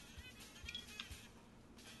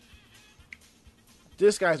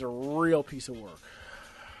 This guy's a real piece of work.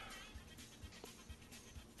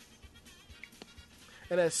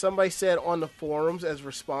 And as somebody said on the forums as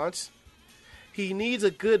response, he needs a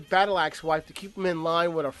good battle axe wife to keep him in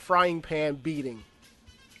line with a frying pan beating.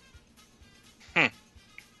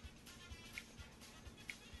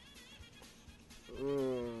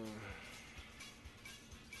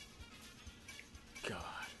 God.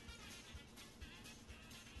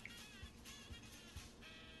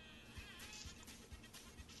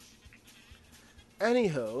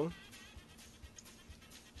 Anywho,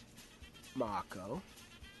 Mako.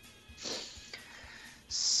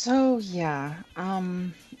 So yeah,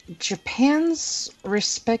 Japan's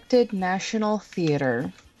respected national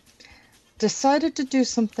theater decided to do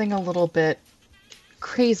something a little bit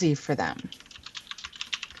crazy for them.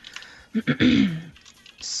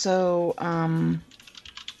 So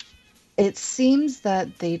it seems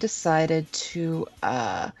that they decided to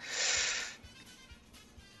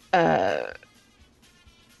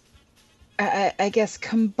I guess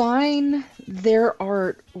combine their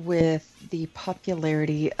art with the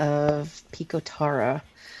popularity of Pikotara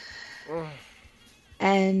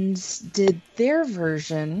and did their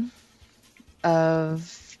version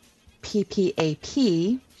of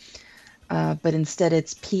PPAP, but instead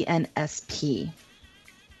it's PNSP,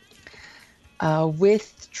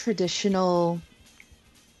 with traditional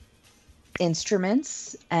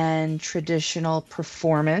instruments and traditional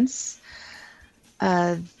performance.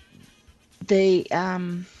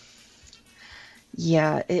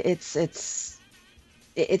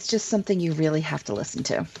 It's just something you really have to listen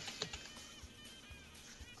to.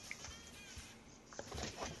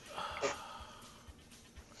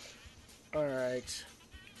 All right.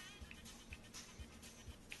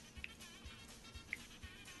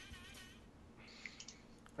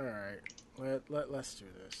 All right. Let's do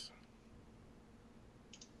this.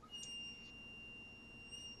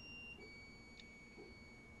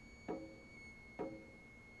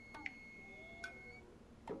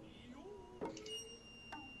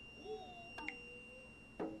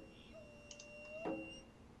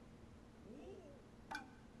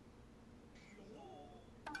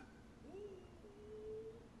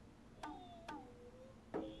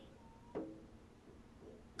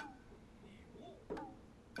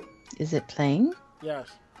 Is it playing? Yes.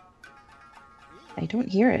 I don't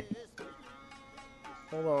hear it.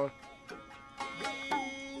 Hold on.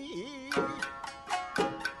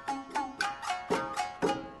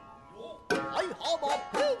 I have a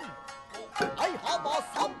pen. I have a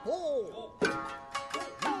sample.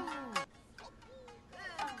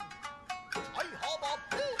 I have a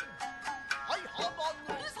pen. I have a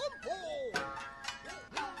nuri sample.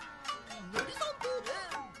 Nuri sample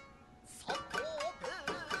pen. Sample pen.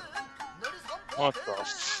 Nuri sample What the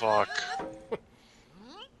fuck?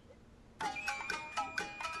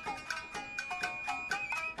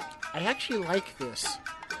 I actually like this.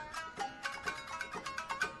 pen.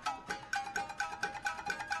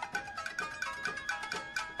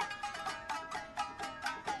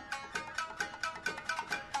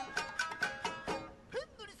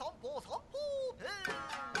 Nuri sample sample pen.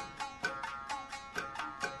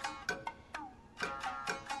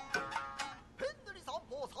 pen. Nuri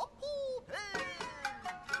sample sample pen.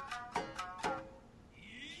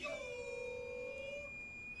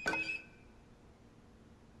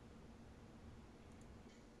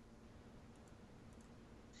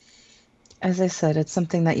 As I said, it's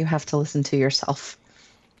something that you have to listen to yourself.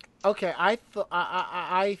 Okay, I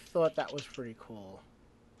thought that was pretty cool.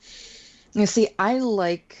 You see, I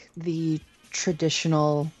like the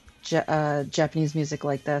traditional Japanese music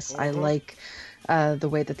like this. I like the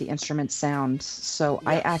way that the instruments sound. So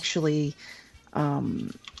I Yes. actually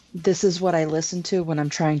this is what I listen to when I'm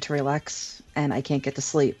trying to relax and I can't get to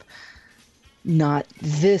sleep. Not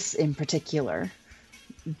this in particular,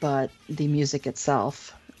 but the music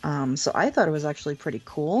itself. So I thought it was actually pretty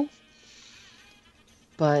cool.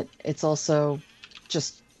 But it's also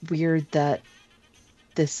just weird that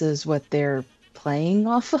this is what they're playing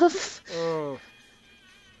off of. Oh.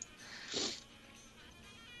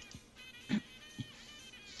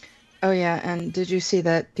 Oh yeah, and did you see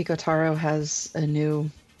that Picotaro has a new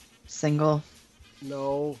single?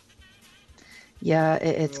 No. Yeah,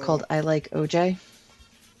 it's called I Like OJ.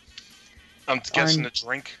 I'm guessing the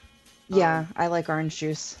drink. Yeah, I like orange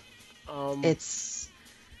juice. It's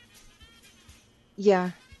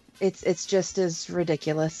just as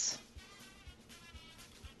ridiculous.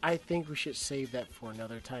 I think we should save that for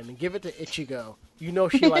another time and give it to Ichigo. You know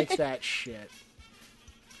she likes that shit.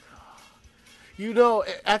 You know,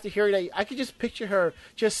 after hearing that, I could just picture her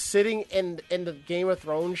just sitting in the Game of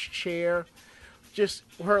Thrones chair, just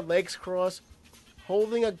with her legs crossed,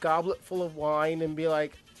 holding a goblet full of wine and be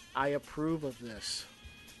like, I approve of this.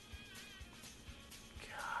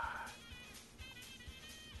 God.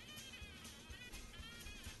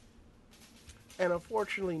 And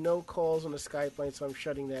unfortunately, no calls on the Skype line, so I'm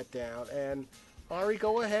shutting that down. And Ari,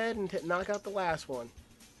 go ahead and knock out the last one.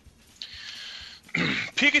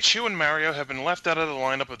 Pikachu and Mario have been left out of the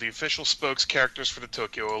lineup of the official spokes characters for the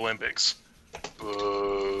Tokyo Olympics.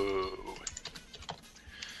 Boo.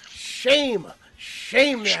 Shame!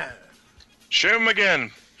 Shame that! Shame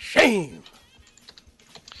again. Shame!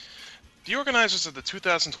 The organizers of the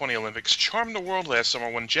 2020 Olympics charmed the world last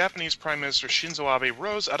summer when Japanese Prime Minister Shinzo Abe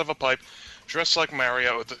rose out of a pipe dressed like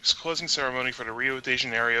Mario at the closing ceremony for the Rio de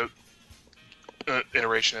Janeiro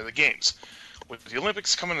iteration of the Games. With the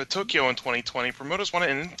Olympics coming to Tokyo in 2020, promoters wanted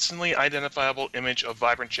an instantly identifiable image of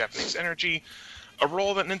vibrant Japanese energy, a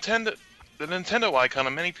role that the Nintendo icon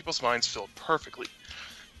in many people's minds filled perfectly.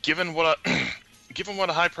 Given what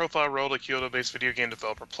a high-profile role the Kyoto-based video game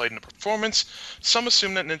developer played in the performance, some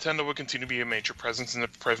assumed that Nintendo would continue to be a major presence in the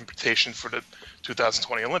presentation for the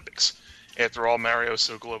 2020 Olympics. After all, Mario is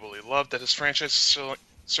so globally loved that his franchise is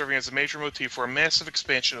serving as a major motif for a massive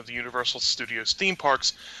expansion of the Universal Studios theme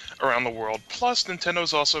parks around the world. Plus, Nintendo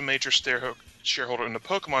is also a major shareholder in the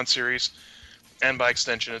Pokemon series, and by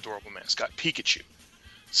extension, adorable mascot Pikachu.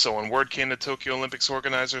 So when word came that Tokyo Olympics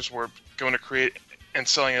organizers were going to create and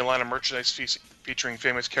selling a line of merchandise featuring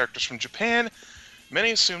famous characters from Japan,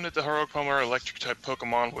 many assumed that the Heroic Electric-type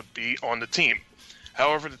Pokemon would be on the team.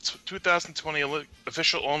 However, the 2020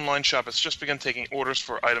 official online shop has just begun taking orders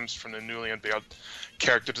for items from the newly unveiled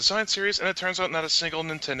character design series, and it turns out not a single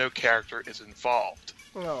Nintendo character is involved.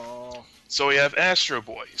 Aww. So we have Astro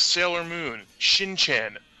Boy, Sailor Moon,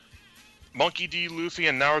 Shin-Chan, Monkey D. Luffy,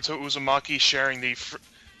 and Naruto Uzumaki sharing the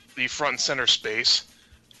front and center space.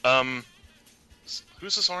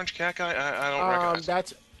 Who's this orange cat guy? I don't recognize.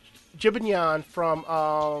 That's Jibanyan from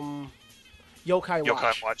Yokai Watch.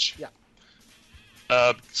 Yokai Watch. Yeah.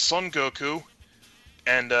 Son Goku,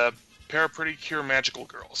 and pair of pretty cure magical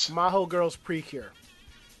girls. Maho Girls Precure.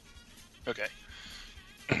 Okay.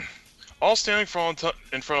 All standing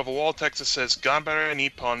in front of a wall, Texas says, "Ganbare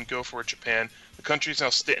Nippon, go for it, Japan." The country is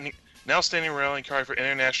now standing rallying cry for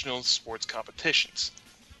international sports competitions.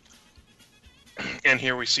 And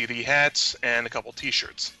here we see the hats and a couple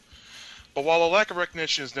t-shirts. But while the lack of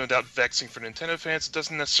recognition is no doubt vexing for Nintendo fans, it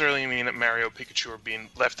doesn't necessarily mean that Mario and Pikachu are being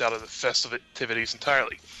left out of the festivities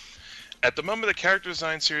entirely. At the moment, the character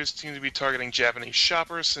design series seems to be targeting Japanese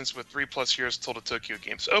shoppers, since with 3+ years till the Tokyo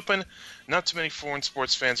Games open, not too many foreign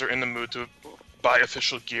sports fans are in the mood to buy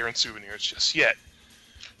official gear and souvenirs just yet.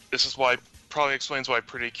 This is probably explains why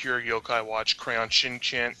Pretty Cure, Yokai Watch, Crayon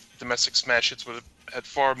Shin-Chan, domestic smash hits would have had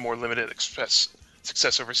far more limited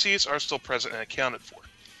success overseas are still present and accounted for.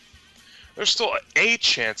 There's still a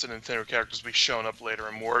chance that Nintendo characters will be showing up later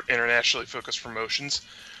in more internationally focused promotions.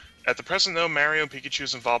 At the present, though, Mario and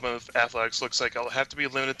Pikachu's involvement with athletics looks like it'll have to be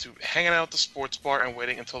limited to hanging out at the sports bar and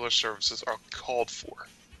waiting until their services are called for.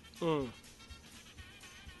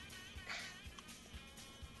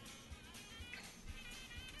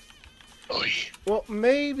 Oy. Well,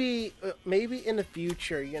 maybe in the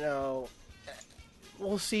future,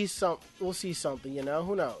 we'll see something.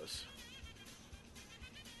 Who knows?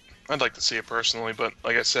 I'd like to see it personally, but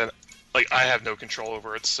like I said, I have no control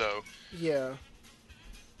over it, so... Yeah.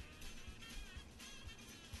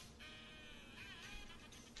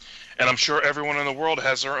 And I'm sure everyone in the world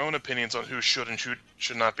has their own opinions on who should and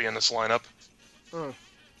should not be in this lineup.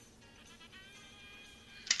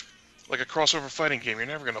 Like a crossover fighting game, you're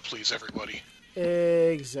never going to please everybody.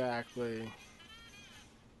 Exactly.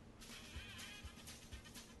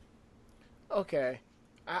 Okay.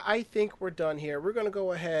 I think we're done here. We're going to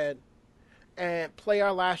go ahead and play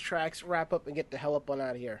our last tracks, wrap up, and get the hell up on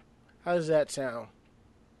out of here. How does that sound?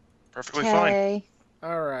 Perfectly fine. Okay.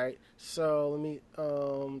 All right. So let me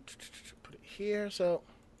put it here. So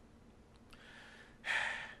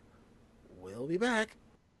we'll be back. "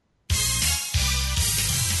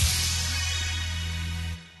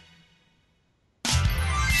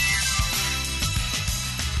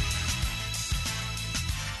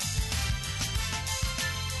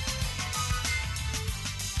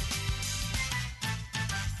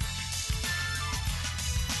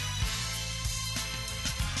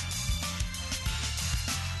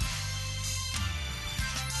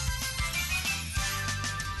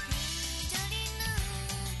緑の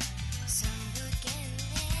草原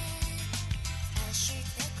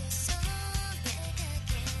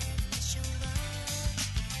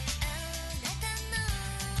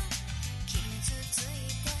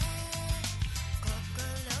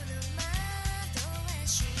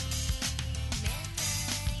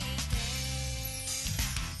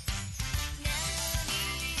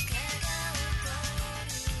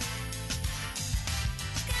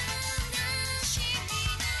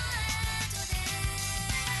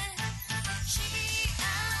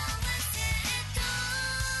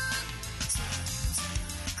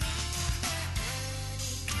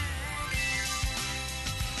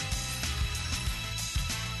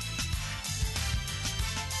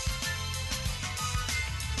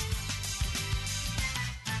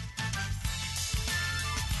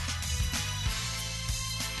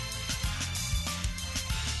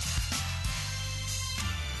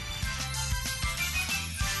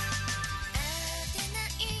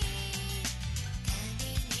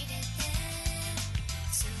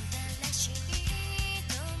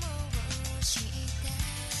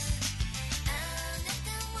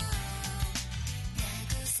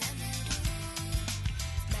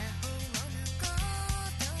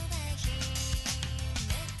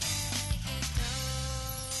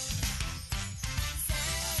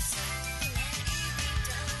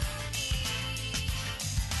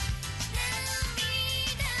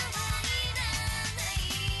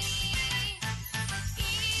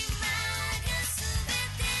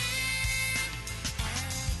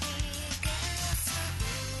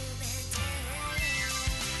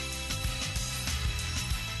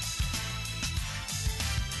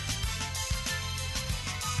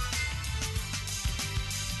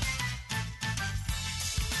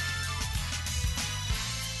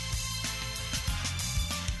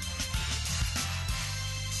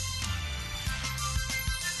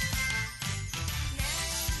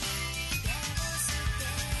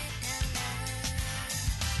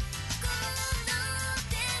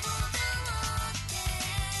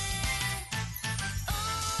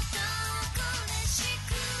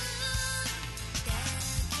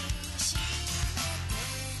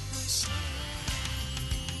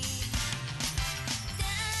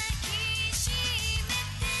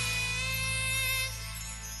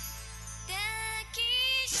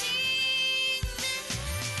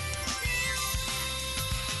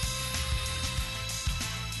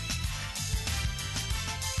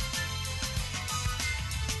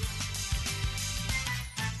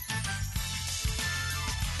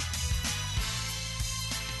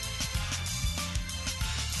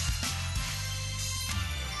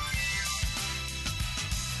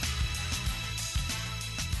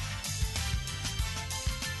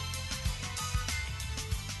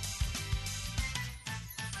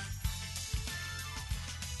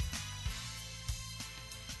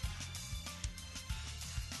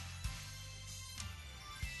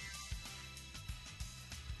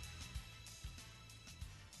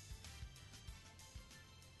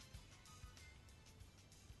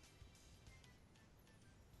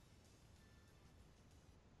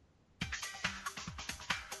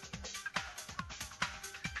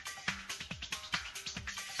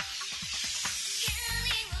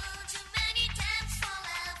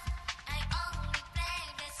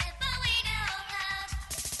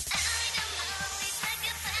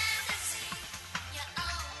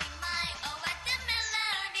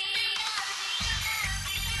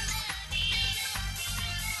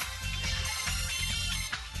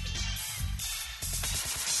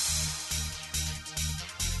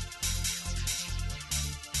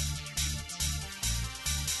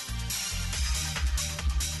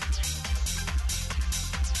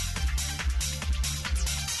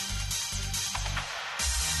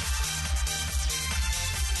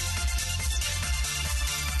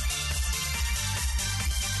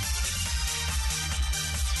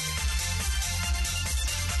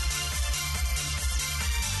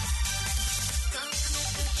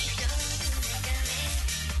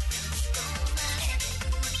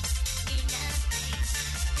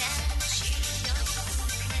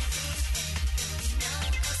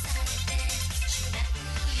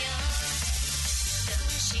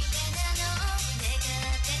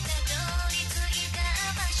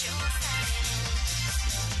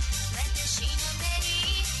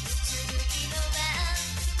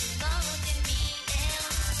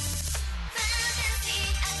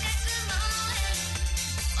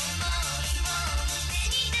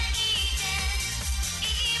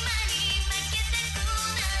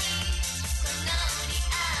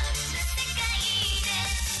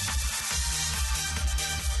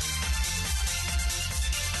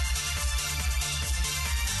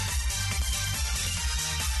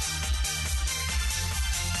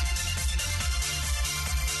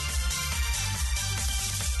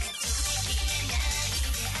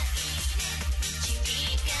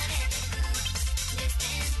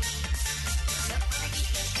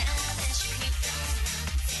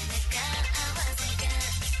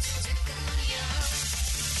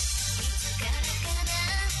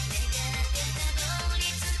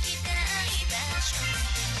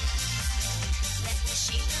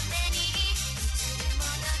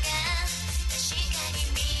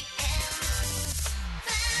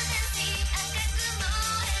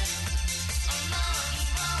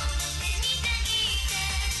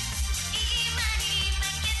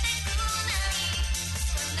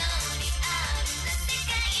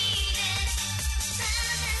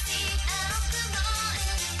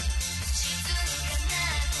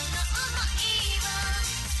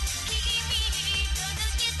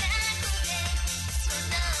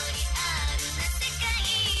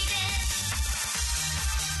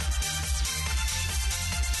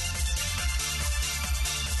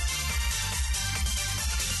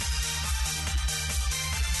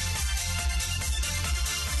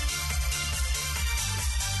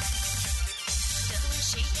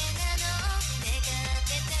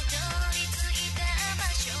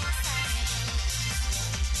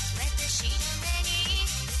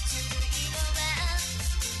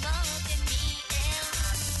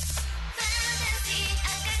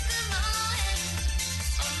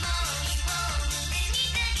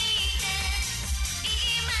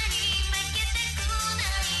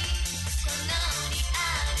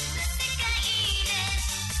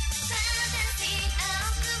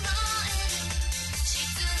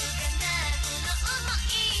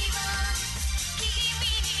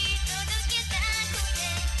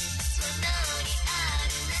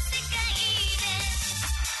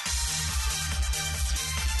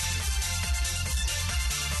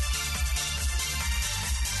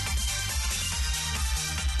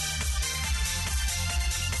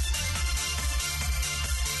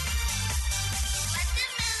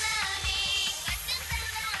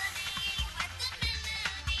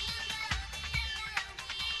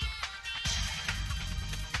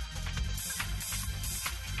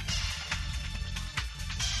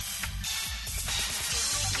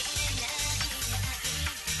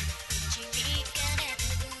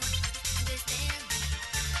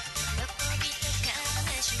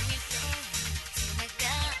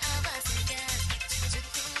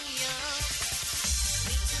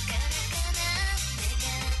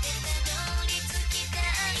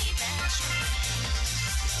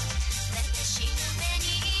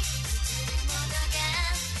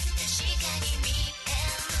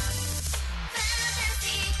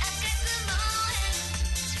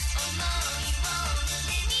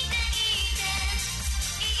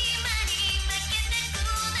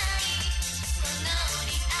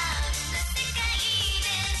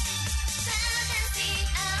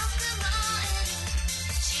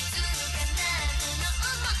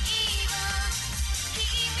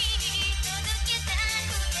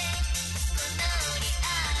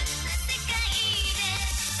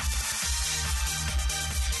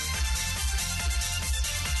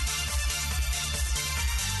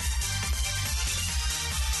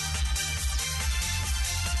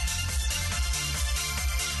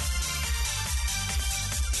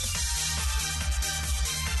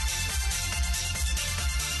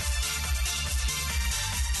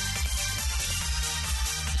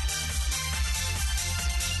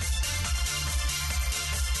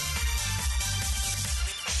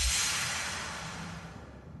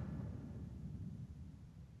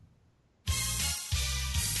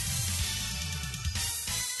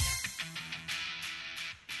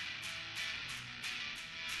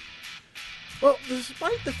Well,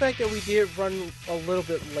 despite the fact that we did run a little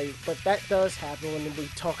bit late, but that does happen when we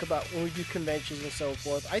talk about when we do conventions and so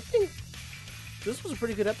forth. I think this was a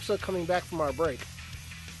pretty good episode coming back from our break.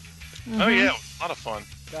 Oh yeah, it was a lot of fun.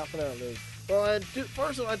 Definitely. Well,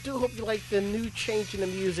 first of all, I do hope you like the new change in the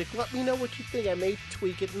music. Let me know what you think. I may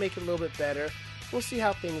tweak it, make it a little bit better. We'll see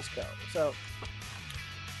how things go. So,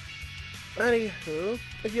 anywho,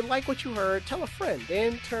 if you like what you heard, tell a friend.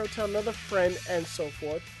 Then tell another friend, and so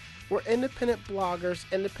forth. We're independent bloggers,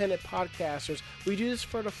 independent podcasters. We do this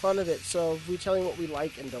for the fun of it. So we tell you what we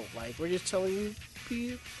like and don't like. We're just telling you to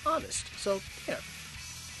be honest. So yeah.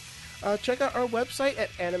 Check out our website at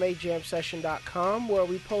animejamsession.com, where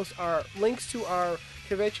we post our links to our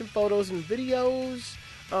convention photos and videos,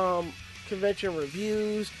 convention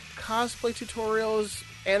reviews, cosplay tutorials,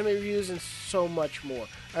 anime reviews, and so much more.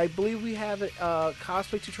 I believe we have a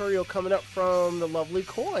cosplay tutorial coming up from the lovely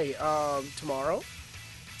Koi tomorrow.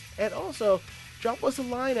 And also, drop us a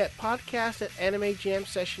line at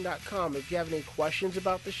podcast@animejamsession.com if you have any questions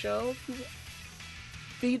about the show.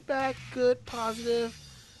 Feedback, good, positive,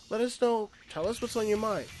 let us know. Tell us what's on your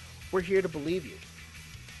mind. We're here to believe you.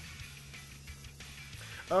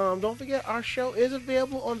 Don't forget, our show is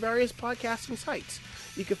available on various podcasting sites.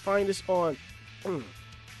 You can find us on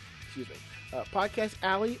Podcast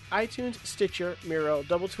Alley, iTunes, Stitcher, Miro,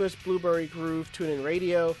 Double Twist, Blueberry Groove, TuneIn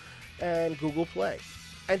Radio, and Google Play.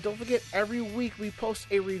 And don't forget, every week we post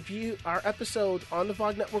a review, our episode on the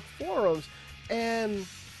VOG Network forums, and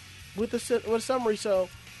with a summary. So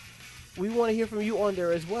we want to hear from you on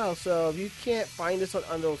there as well. So if you can't find us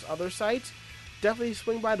on those other sites, definitely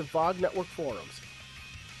swing by the VOG Network forums.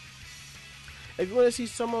 If you want to see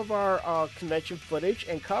some of our convention footage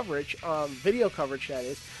and coverage, video coverage that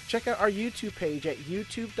is, check out our YouTube page at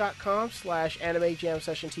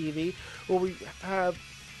youtube.com/AnimeJamSessionTV, where we have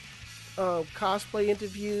cosplay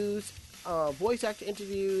interviews, voice actor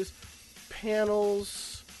interviews,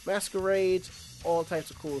 panels, masquerades, all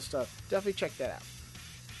types of cool stuff. Definitely check that out.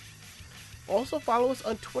 Also follow us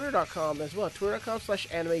on Twitter.com as well,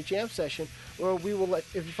 Twitter.com/AnimeJamSession, where we will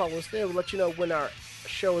if you follow us there, we'll let you know when our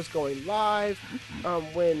show is going live,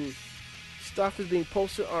 when stuff is being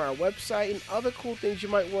posted on our website, and other cool things you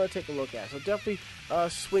might want to take a look at. So definitely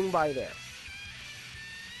swing by there.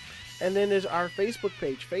 And then there's our Facebook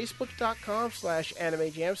page,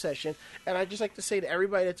 Facebook.com/AnimeJamSession. And I'd just like to say to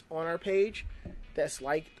everybody that's on our page, that's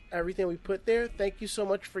liked everything we put there, thank you so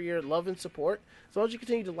much for your love and support. As long as you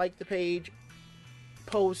continue to like the page,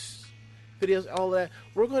 posts, videos, all that,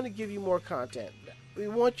 we're going to give you more content. We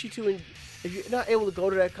want you to, if you're not able to go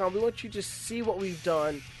to that con, we want you to see what we've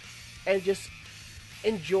done and just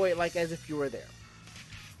enjoy it like as if you were there.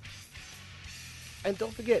 And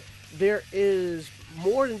don't forget, there is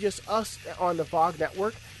more than just us on the VOG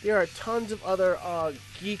Network. There are tons of other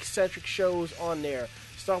geek-centric shows on there.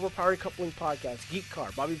 Star Wars Power Coupling Podcast, Geek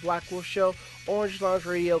Car, Bobby Blackwolf Show, Orange Lounge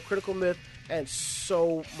Radio, Critical Myth, and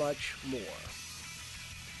so much more.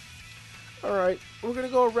 Alright, we're going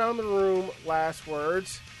to go around the room. Last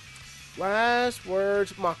words. Last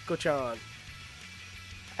words, Mako-chan.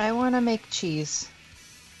 I want to make cheese.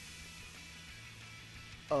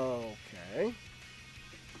 Okay.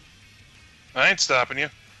 I ain't stopping you.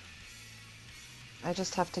 I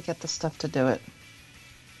just have to get the stuff to do it.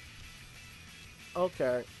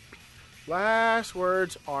 Okay. Last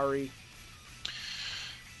words, Ari.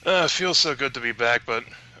 It feels so good to be back, but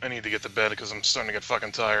I need to get to bed because I'm starting to get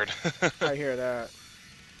fucking tired. I hear that.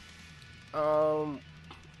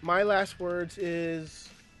 My last words is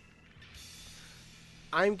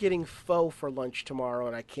I'm getting pho for lunch tomorrow,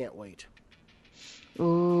 and I can't wait.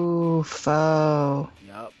 Ooh, pho.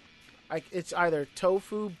 Yup. It's either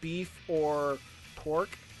tofu, beef, or pork,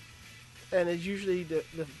 and it's usually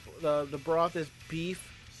the broth is beef,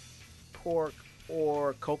 pork,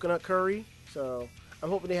 or coconut curry. So I'm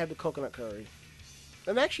hoping they have the coconut curry.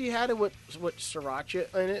 I've actually had it with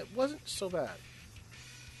sriracha, and it wasn't so bad.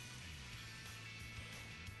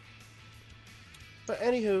 But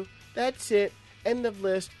anywho, that's it. End of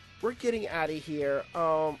list. We're getting out of here.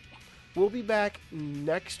 We'll be back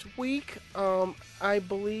next week, I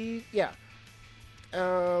believe. Yeah.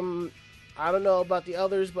 I don't know about the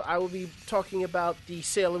others, but I will be talking about the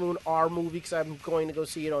Sailor Moon R movie because I'm going to go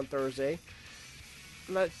see it on Thursday.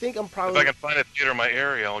 And I think I'm probably... If I can find a theater in my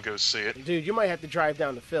area, I'll go see it. Dude, you might have to drive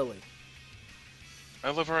down to Philly.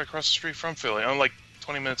 I live right across the street from Philly. I'm like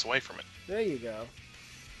 20 minutes away from it. There you go.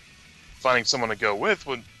 Finding someone to go with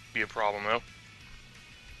would be a problem, though.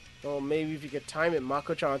 Well, maybe if you could time it,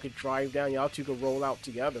 Mako-chan could drive down. Y'all two could roll out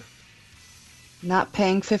together. Not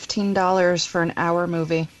paying $15 for an hour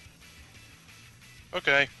movie.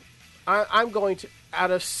 Okay. I'm going to,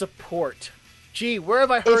 out of support Gee, where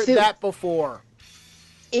have I heard that before?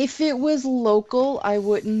 If it was local, I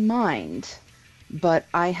wouldn't mind. But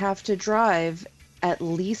I have to drive at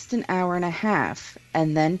least an hour and a half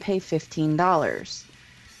and then pay $15.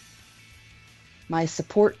 My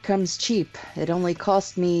support comes cheap. It only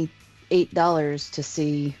cost me $8 to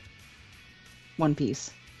see One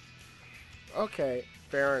Piece. Okay,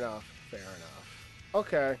 fair enough.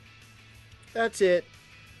 Okay, that's it.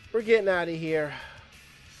 We're getting out of here.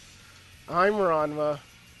 I'm Ranma.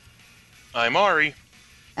 I'm Ari.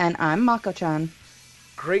 And I'm Mako-chan.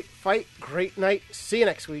 Great fight, great night. See you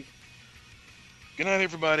next week. Good night,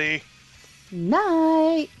 everybody.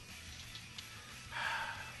 Night.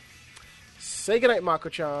 Say goodnight,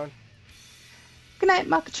 Mako-chan. Good night,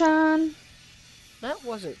 Mako-chan. That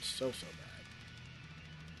wasn't so bad.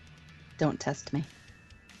 Don't test me.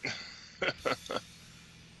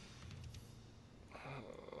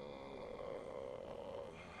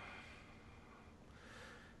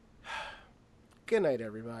 Good night,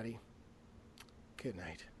 everybody. Good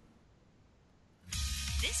night.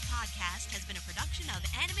 This podcast has been a production of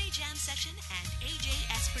Anime Jam Session and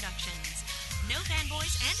AJS Productions. No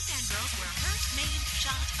fanboys and fangirls were hurt, maimed,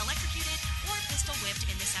 shot, electrocuted, or pistol whipped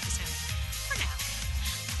in this episode. For now.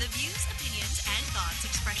 The views, opinions, and thoughts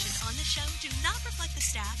expressed on the show do not reflect the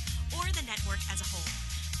staff or the network as a whole.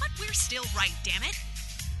 But we're still right, damn it!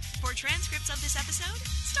 For transcripts of this episode,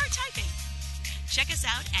 start typing. Check us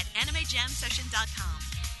out at AnimeJamSession.com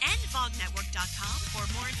and VogNetwork.com for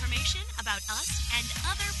more information about us and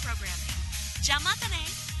other programming.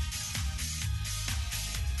 Jamatane!